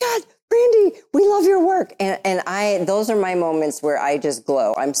my God, Brandi, we love your work. And those are my moments where I just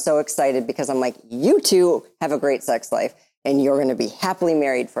glow. I'm so excited because I'm like, you two have a great sex life and you're going to be happily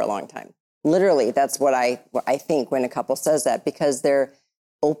married for a long time. Literally, that's what I think when a couple says that, because they're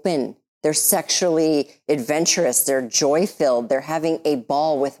open, they're sexually adventurous, they're joy-filled, they're having a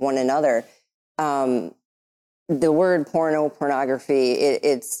ball with one another. The word pornography,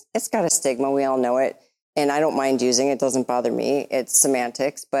 it's got a stigma. We all know it. And I don't mind using it. It doesn't bother me. It's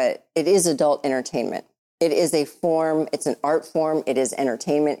semantics, but it is adult entertainment. It is a form. It's an art form. It is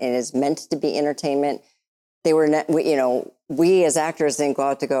entertainment. It is meant to be entertainment. We as actors didn't go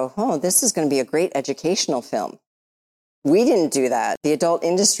out to go, oh, this is going to be a great educational film. We didn't do that. The adult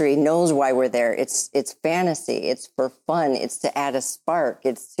industry knows why we're there. It's fantasy. It's for fun. It's to add a spark.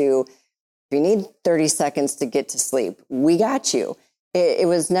 It's to, if you need 30 seconds to get to sleep, we got you. It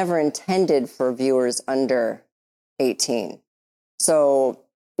was never intended for viewers under 18. So,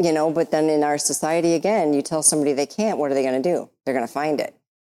 but then in our society, again, you tell somebody they can't, what are they going to do? They're going to find it.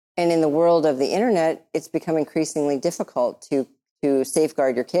 And in the world of the internet, it's become increasingly difficult to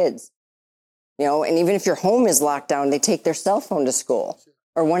safeguard your kids. And even if your home is locked down, they take their cell phone to school,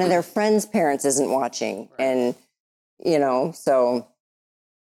 or one of their friends' parents isn't watching. And, so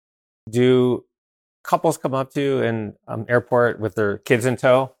do couples come up to you in airport with their kids in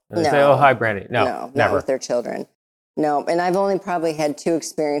tow and they say, "Oh, No, hi, Brandi"? No, not never. with their children. No, and I've only probably had 2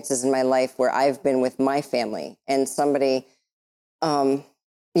 experiences in my life where I've been with my family and somebody,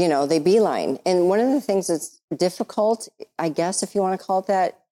 they beeline. And one of the things that's difficult, I guess, if you want to call it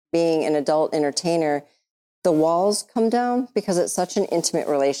that, being an adult entertainer, the walls come down because it's such an intimate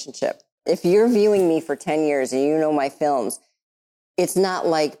relationship. If you're viewing me for 10 years and you know my films, it's not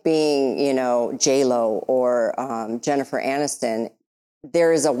like being, J-Lo or Jennifer Aniston.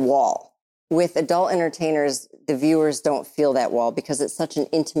 There is a wall. With adult entertainers, the viewers don't feel that wall because it's such an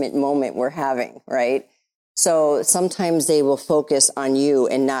intimate moment we're having, right? So sometimes they will focus on you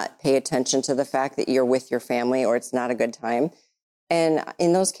and not pay attention to the fact that you're with your family or it's not a good time. And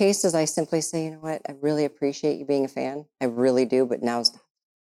in those cases, I simply say, you know what? I really appreciate you being a fan. I really do, but now's not.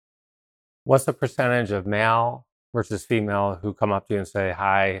 What's the percentage of male versus female who come up to you and say,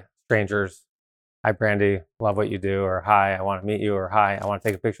 "Hi, strangers. Hi, Brandi. Love what you do." Or, "Hi, I want to meet you." Or, "Hi, I want to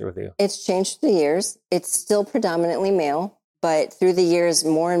take a picture with you"? It's changed through the years. It's still predominantly male, but through the years,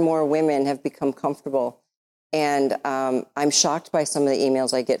 more and more women have become comfortable. And I'm shocked by some of the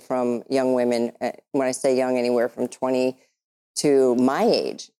emails I get from young women. When I say young, anywhere from 20 to my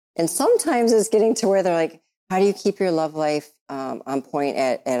age. And sometimes it's getting to where they're like, "How do you keep your love life on point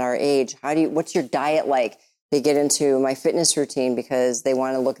at our age? What's your diet like?" They get into my fitness routine because they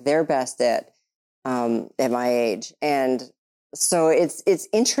want to look their best at my age. And so it's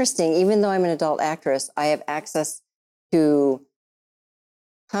interesting. Even though I'm an adult actress, I have access to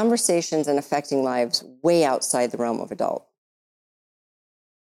conversations and affecting lives way outside the realm of adult.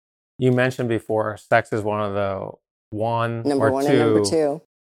 You mentioned before, sex is one of the Number or one two. and number 2.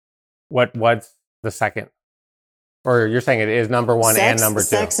 What's the second? Or you're saying it is number 1 and number 2?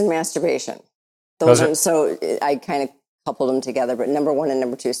 Sex and masturbation. So I kind of coupled them together, but number 1 and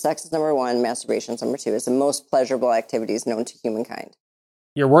number 2. Sex is number 1, masturbation is number 2. It's the most pleasurable activities known to humankind.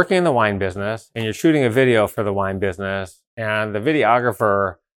 You're working in the wine business and you're shooting a video for the wine business, and the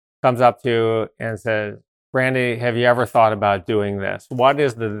videographer comes up to you and says, "Brandi, have you ever thought about doing this? What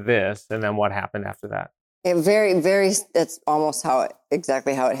is this?" And then what happened after that? That's almost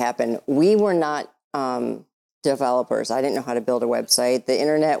exactly how it happened. We were not developers. I didn't know how to build a website. The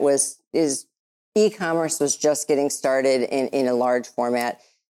internet e-commerce was just getting started in a large format,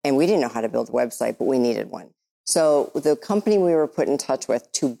 and we didn't know how to build a website, but we needed one. So the company we were put in touch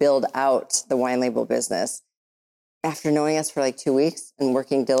with to build out the wine label business, after knowing us for like 2 weeks and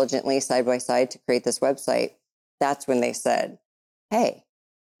working diligently side by side to create this website, that's when they said, "Hey,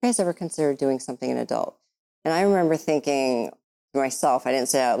 you guys ever consider doing something in adult?" And I remember thinking to myself, I didn't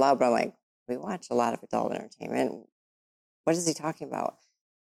say it out loud, but I'm like, we watch a lot of adult entertainment. What is he talking about?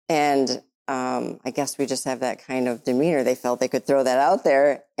 And I guess we just have that kind of demeanor. They felt they could throw that out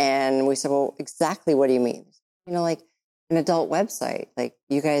there. And we said, "Well, exactly what do you mean?" Like an adult website. Like,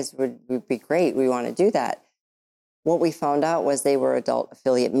 you guys would be great. We want to do that. What we found out was they were adult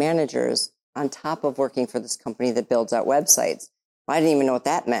affiliate managers on top of working for this company that builds out websites. I didn't even know what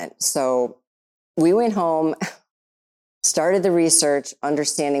that meant. So we went home, started the research,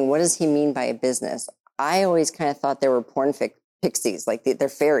 understanding what does he mean by a business. I always kind of thought they were porn pixies, like they're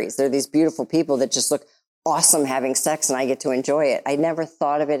fairies. They're these beautiful people that just look awesome having sex and I get to enjoy it. I never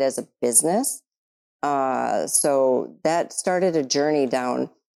thought of it as a business. So that started a journey down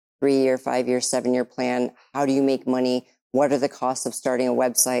 3-year, 5-year, 7-year plan. How do you make money? What are the costs of starting a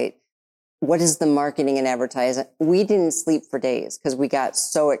website? What is the marketing and advertising? We didn't sleep for days because we got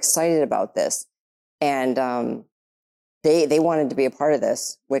so excited about this. And they wanted to be a part of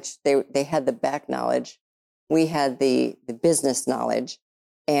this, which they had the back knowledge. We had the business knowledge.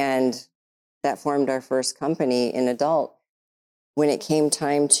 And that formed our first company in adult. When it came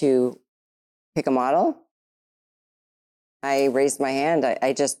time to pick a model, I raised my hand.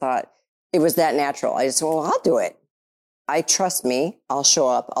 I just thought it was that natural. I just said, "Well, I'll do it. I trust me. I'll show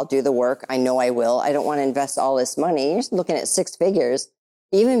up. I'll do the work. I know I will. I don't want to invest all this money." You're looking at 6 figures,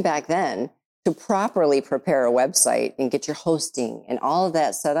 even back then, to properly prepare a website and get your hosting and all of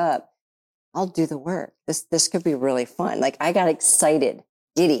that set up. I'll do the work. This could be really fun. Like, I got excited,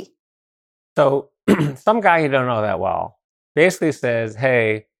 giddy. So some guy you don't know that well basically says,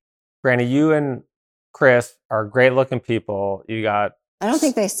 "Hey, Brandi, you and Chris are great looking people. You got..." I don't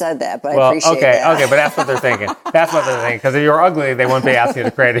think they said that, but I appreciate that. Okay, but that's what they're thinking. That's what they're thinking. Because if you're ugly, they wouldn't be asking you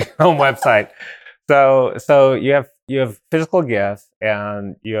to create your own website. So you have physical gifts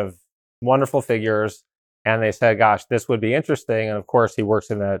and you have wonderful figures. And they said, "Gosh, this would be interesting." And of course, he works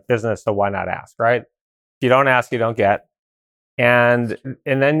in the business, so why not ask, right? If you don't ask, you don't get. And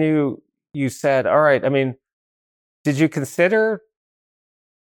then you said, "All right, I mean, did you consider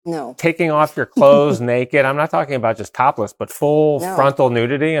No. taking off your clothes naked. I'm not talking about just topless, but full frontal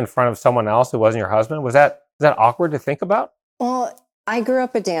nudity in front of someone else who wasn't your husband. Was that awkward to think about? Well, I grew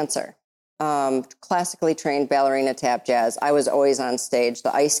up a dancer, classically trained ballerina, tap, jazz. I was always on stage.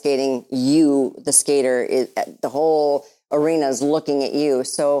 The ice skating, the skater, the whole arena is looking at you.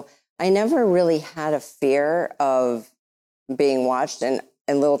 So I never really had a fear of being watched. And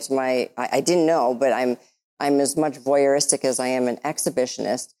little to I didn't know, but I'm as much voyeuristic as I am an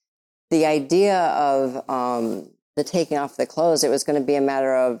exhibitionist. The idea of the taking off the clothes, it was going to be a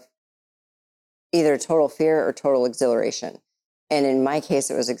matter of either total fear or total exhilaration. And in my case,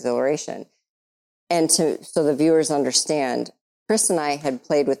 it was exhilaration. And so the viewers understand, Chris and I had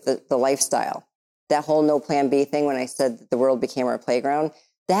played with the lifestyle. That whole no plan B thing, when I said that the world became our playground,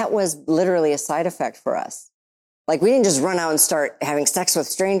 that was literally a side effect for us. Like, we didn't just run out and start having sex with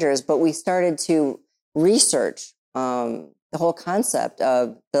strangers, but we started to research the whole concept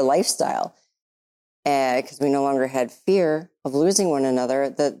of the lifestyle. Because we no longer had fear of losing one another.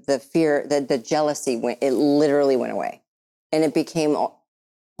 The fear, the jealousy, it literally went away. And it became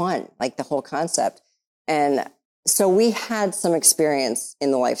fun, like the whole concept. And so we had some experience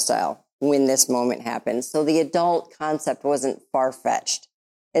in the lifestyle when this moment happened. So the adult concept wasn't far-fetched.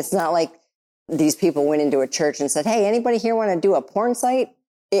 It's not like these people went into a church and said, hey, anybody here want to do a porn site?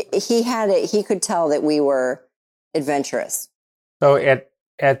 He could tell that we were adventurous. So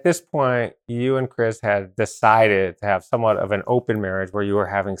at this point, you and Chris had decided to have somewhat of an open marriage where you were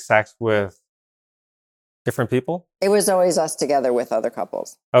having sex with different people? It was always us together with other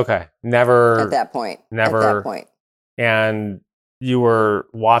couples. Okay. Never. At that point. Never. At that point. And you were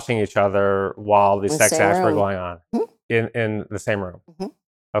watching each other while the sex acts were going on in the same room. Mm-hmm.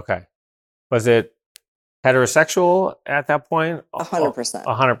 Okay. Was it heterosexual at that point? 100%. 100%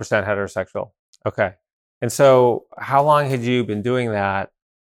 heterosexual. Okay. And so how long had you been doing that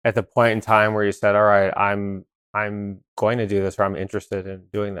at the point in time where you said, all right, I'm going to do this, or I'm interested in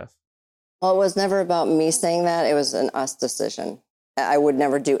doing this? Well, it was never about me saying that. It was an us decision. I would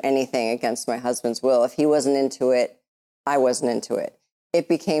never do anything against my husband's will. If he wasn't into it, I wasn't into it. It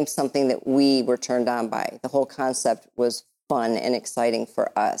became something that we were turned on by. The whole concept was fun and exciting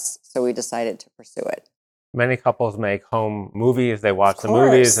for us. So we decided to pursue it. Many couples make home movies. They watch the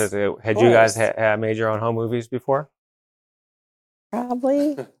movies. Had you guys made your own home movies before?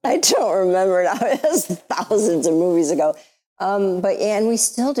 Probably. I don't remember now. It was thousands of movies ago. But yeah, and we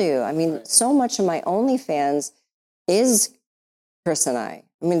still do. I mean, so much of my OnlyFans is Chris and I.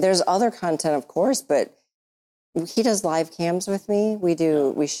 I mean, there's other content, of course, but he does live cams with me.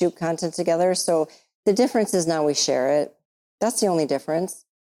 We shoot content together. So the difference is now we share it. That's the only difference.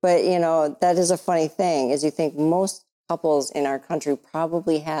 But, you know, that is a funny thing, is you think most couples in our country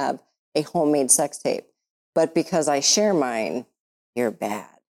probably have a homemade sex tape. But because I share mine, you're bad.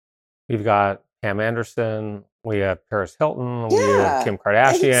 We've got Pam Anderson. We have Paris Hilton. We have Kim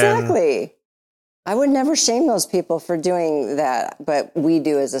Kardashian. Exactly. I would never shame those people for doing that, but we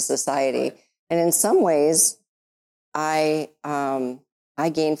do as a society. Right. And in some ways, I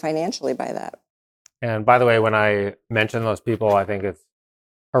gain financially by that. And by the way, when I mention those people, I think it's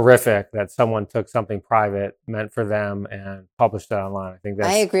horrific that someone took something private meant for them and published it online. I think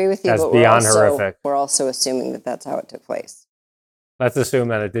I agree with you. That's beyond horrific. We're also assuming that that's how it took place. Let's assume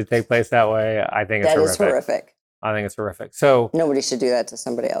that it did take place that way. I think it's horrific. That is horrific. I think it's horrific. So nobody should do that to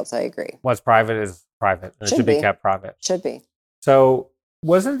somebody else. I agree. What's private is private. And it should be kept private. Should be. So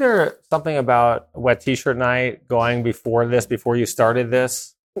wasn't there something about Wet T-shirt night going before you started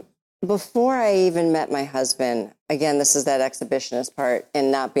this? Before I even met my husband, again, this is that exhibitionist part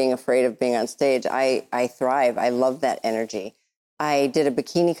and not being afraid of being on stage. I thrive. I love that energy. I did a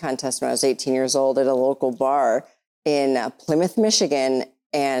bikini contest when I was 18 years old at a local bar in Plymouth, Michigan,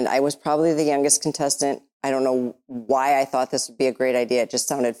 and I was probably the youngest contestant. I don't know why I thought this would be a great idea. It just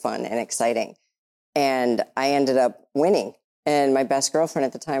sounded fun and exciting. And I ended up winning. And my best girlfriend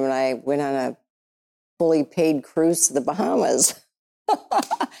at the time and I went on a fully paid cruise to the Bahamas.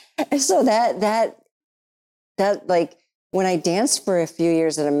 So that like when I danced for a few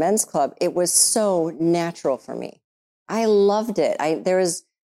years at a men's club, it was so natural for me. I loved it. It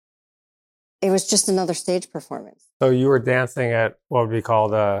was just another stage performance. So you were dancing at what would be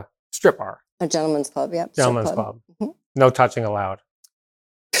called a strip bar? A gentleman's club, yeah. Gentleman's club. Mm-hmm. No touching allowed.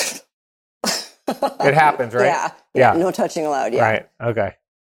 It happens, right? Yeah. No touching allowed, yeah. Right, okay.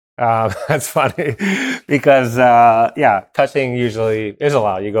 That's funny because, touching usually is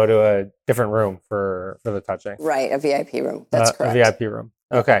allowed. You go to a different room for the touching. Right, a VIP room. That's correct. A VIP room.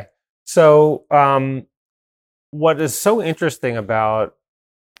 Okay. So what is so interesting about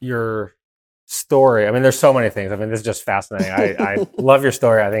your story. I mean, there's so many things. I mean, this is just fascinating. I love your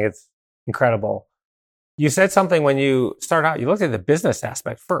story. I think it's incredible. You said something when you start out, you looked at the business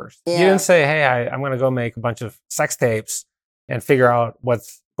aspect first. Yeah. You didn't say, hey, I'm going to go make a bunch of sex tapes and figure out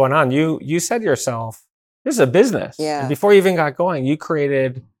what's going on. You said to yourself, this is a business. Yeah. And before you even got going, you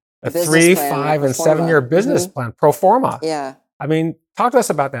created a business 3, plan, 5, and pro forma. 7-year business plan, pro forma. Yeah. I mean, talk to us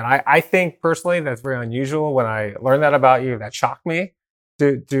about that. I think personally that's very unusual. When I learned that about you, that shocked me.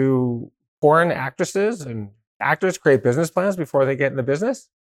 Do porn actresses and actors create business plans before they get into business?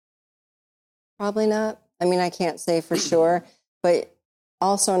 Probably not. I mean, I can't say for sure, but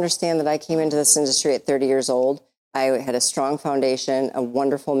also understand that I came into this industry at 30 years old. I had a strong foundation, a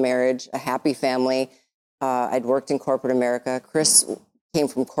wonderful marriage, a happy family. I'd worked in corporate America. Chris came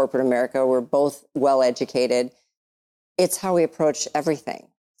from corporate America. We're both well educated. It's how we approach everything.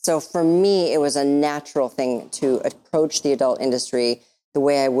 So for me, it was a natural thing to approach the adult industry the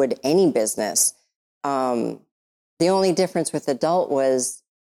way I would any business. The only difference with adult was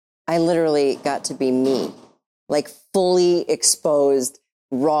I literally got to be me, like fully exposed,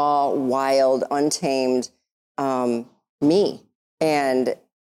 raw, wild, untamed me. And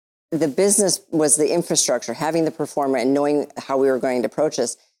the business was the infrastructure, having the performer and knowing how we were going to approach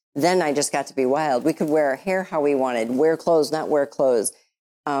this. Then I just got to be wild. We could wear our hair how we wanted, wear clothes, not wear clothes.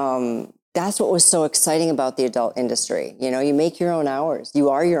 That's what was so exciting about the adult industry. You know, you make your own hours. You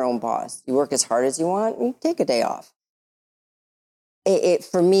are your own boss. You work as hard as you want and you take a day off.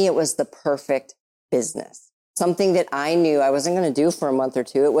 For me, it was the perfect business. Something that I knew I wasn't going to do for a month or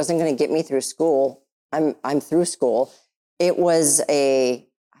two. It wasn't going to get me through school. I'm through school. It was I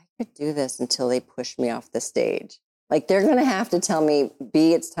could do this until they push me off the stage. Like, they're going to have to tell me,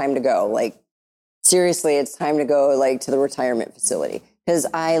 B, it's time to go. Like, seriously, it's time to go, like, to the retirement facility. Because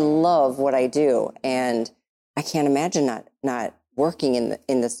I love what I do. And I can't imagine not working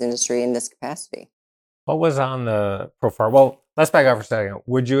in this industry in this capacity. What was on the pro forma? Well, let's back up for a second.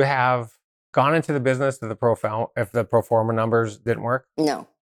 Would you have gone into the business if the pro forma numbers didn't work? No.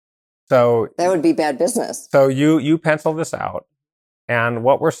 So that would be bad business. So you penciled this out. And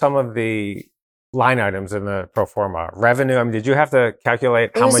what were some of the line items in the pro forma? Revenue? I mean, did you have to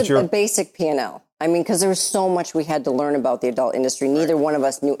calculate how much a basic P&L. I mean, because there was so much we had to learn about the adult industry. Neither one of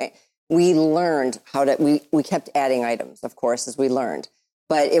us knew. We learned how to, we kept adding items, of course, as we learned.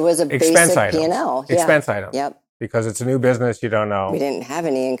 But it was a basic P&L. Expense items. Yep. Because it's a new business, you don't know. We didn't have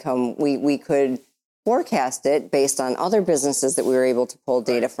any income. We could forecast it based on other businesses that we were able to pull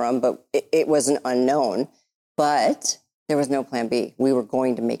data from, but it was an unknown. But there was no plan B. We were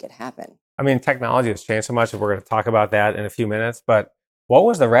going to make it happen. I mean, technology has changed so much, and we're going to talk about that in a few minutes. But what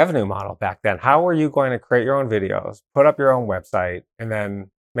was the revenue model back then? How were you going to create your own videos, put up your own website, and then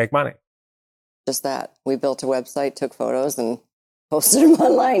make money? Just that. We built a website, took photos, and posted them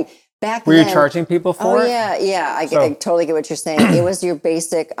online. Back Were then, you charging people for it? Yeah. I totally get what you're saying. It was your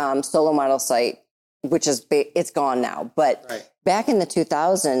basic solo model site, which is it's gone now. But back in the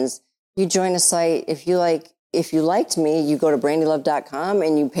 2000s, you join a site if you liked me, you go to brandylove.com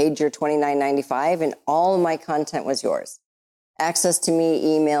and you paid your $29.95, and all of my content was yours. Access to me,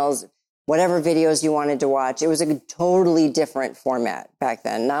 emails, whatever videos you wanted to watch. It was a totally different format back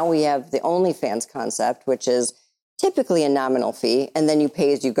then. Now we have the OnlyFans concept, which is typically a nominal fee, and then you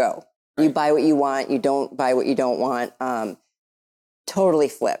pay as you go. You buy what you want, you don't buy what you don't want. Totally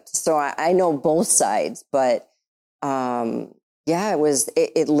flipped. So I know both sides, but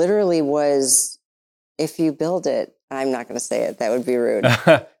it literally was, if you build it, I'm not going to say it. That would be rude.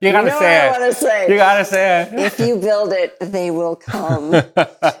 You got to say it. I want to say. You got to say it. If you build it, they will come.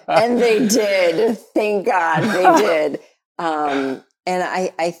 And they did. Thank God they did. And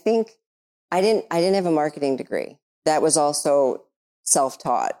I think I didn't have a marketing degree. That was also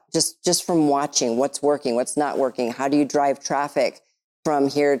self-taught, just from watching what's working, what's not working. How do you drive traffic from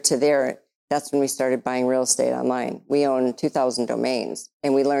here to there? That's when we started buying real estate online. We own 2,000 domains,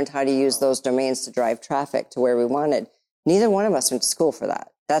 and we learned how to use those domains to drive traffic to where we wanted. Neither one of us went to school for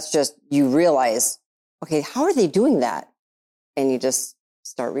that. That's just, you realize, okay, how are they doing that? And you just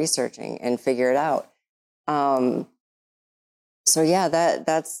start researching and figure it out.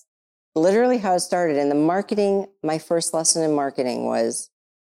 That's literally how it started. And the marketing, my first lesson in marketing was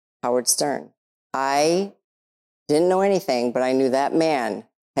Howard Stern. I didn't know anything, but I knew that man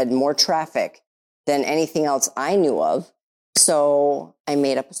had more traffic than anything else I knew of. So I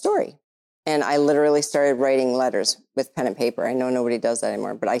made up a story. And I literally started writing letters with pen and paper. I know nobody does that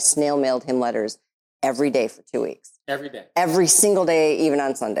anymore, but I snail mailed him letters every day for 2 weeks. Every day? Every single day, even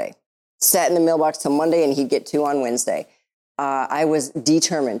on Sunday. Sat in the mailbox till Monday, and he'd get 2 on Wednesday. I was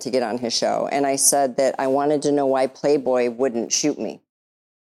determined to get on his show. And I said that I wanted to know why Playboy wouldn't shoot me.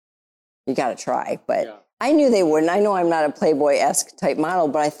 You got to try. But Yeah. I knew they wouldn't. I know I'm not a Playboy-esque type model,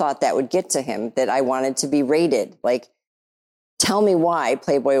 but I thought that would get to him, that I wanted to be rated. Like, tell me why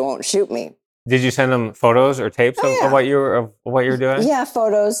Playboy won't shoot me. Did you send them photos or tapes of what you were doing? Yeah,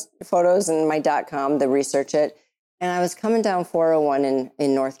 photos and my .com to research it. And I was coming down 401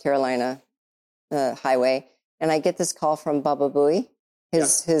 in North Carolina, highway, and I get this call from Bubba Booey,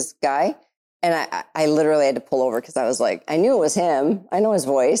 his guy. And I literally had to pull over because I was like, I knew it was him. I know his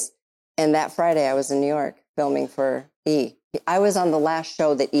voice. And that Friday I was in New York filming for E. I was on the last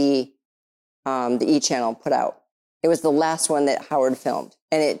show that the E channel put out. It was the last one that Howard filmed,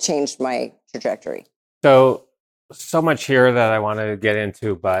 and it changed my trajectory. So much here that I want to get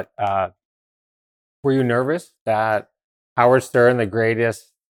into, but were you nervous that Howard Stern, the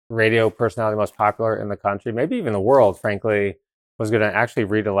greatest radio personality, most popular in the country, maybe even the world, frankly, was going to actually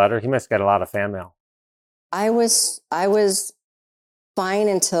read a letter? He must get a lot of fan mail. I was fine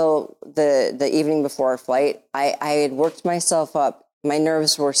until the evening before our flight. I had worked myself up. My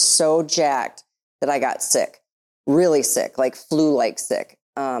nerves were so jacked that I got sick, really sick, like flu-like sick.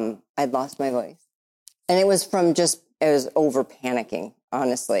 I'd lost my voice. And it was over panicking,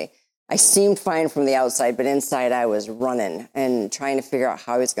 honestly. I seemed fine from the outside, but inside I was running and trying to figure out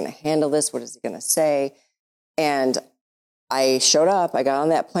how I was going to handle this. What is he going to say? And I showed up, I got on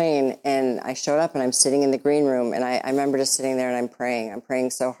that plane, and I showed up and I'm sitting in the green room, and I remember just sitting there and I'm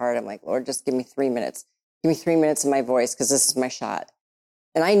praying so hard. I'm like, Lord, just give me 3 minutes. Give me 3 minutes of my voice, because this is my shot.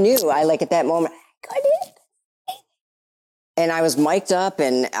 And I knew, at that moment, I couldn't. And I was mic'd up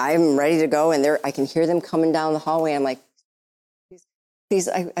and I'm ready to go, and I can hear them coming down the hallway. I'm like, please,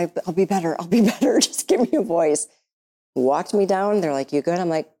 I'll be better. I'll be better. Just give me a voice. Walked me down. They're like, you good? I'm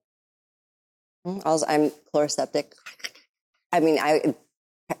like, I'm chloroseptic. I mean, I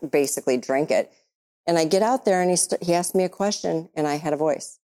basically drank it. And I get out there and he asked me a question, and I had a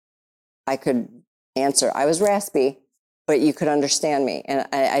voice. I could answer. I was raspy, but you could understand me. And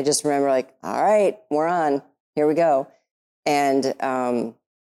I just remember, like, all right, we're on. Here we go. And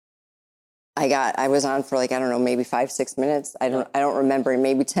I was on for, like, I don't know, maybe 5-6 minutes. I don't remember.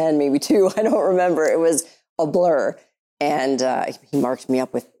 Maybe 10, maybe 2. I don't remember. It was a blur. And he marked me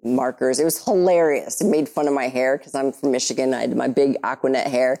up with markers. It was hilarious. It made fun of my hair because I'm from Michigan. I had my big Aquanet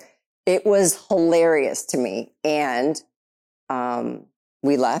hair. It was hilarious to me. And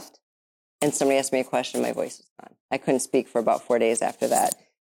we left, and somebody asked me a question. My voice was gone. I couldn't speak for about 4 days after that.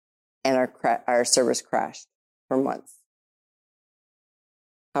 And our service crashed for months.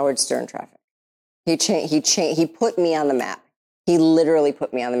 Howard Stern traffic. He put me on the map. He literally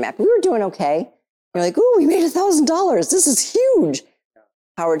put me on the map. We were doing okay. You're like, ooh, we made $1,000. This is huge. Yeah.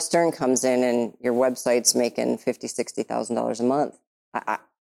 Howard Stern comes in, and your website's making $50,000, $60,000 a month.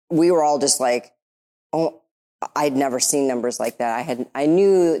 We were all just like, oh, I'd never seen numbers like that. I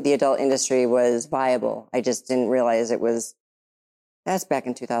knew the adult industry was viable. I just didn't realize that's back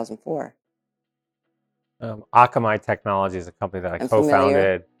in 2004. Akamai Technology is a company that I co-founded.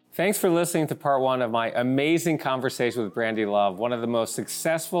 Familiar. Thanks for listening to part 1 of my amazing conversation with Brandi Love, one of the most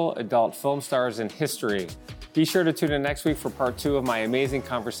successful adult film stars in history. Be sure to tune in next week for part 2 of my amazing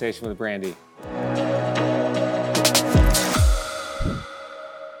conversation with Brandi.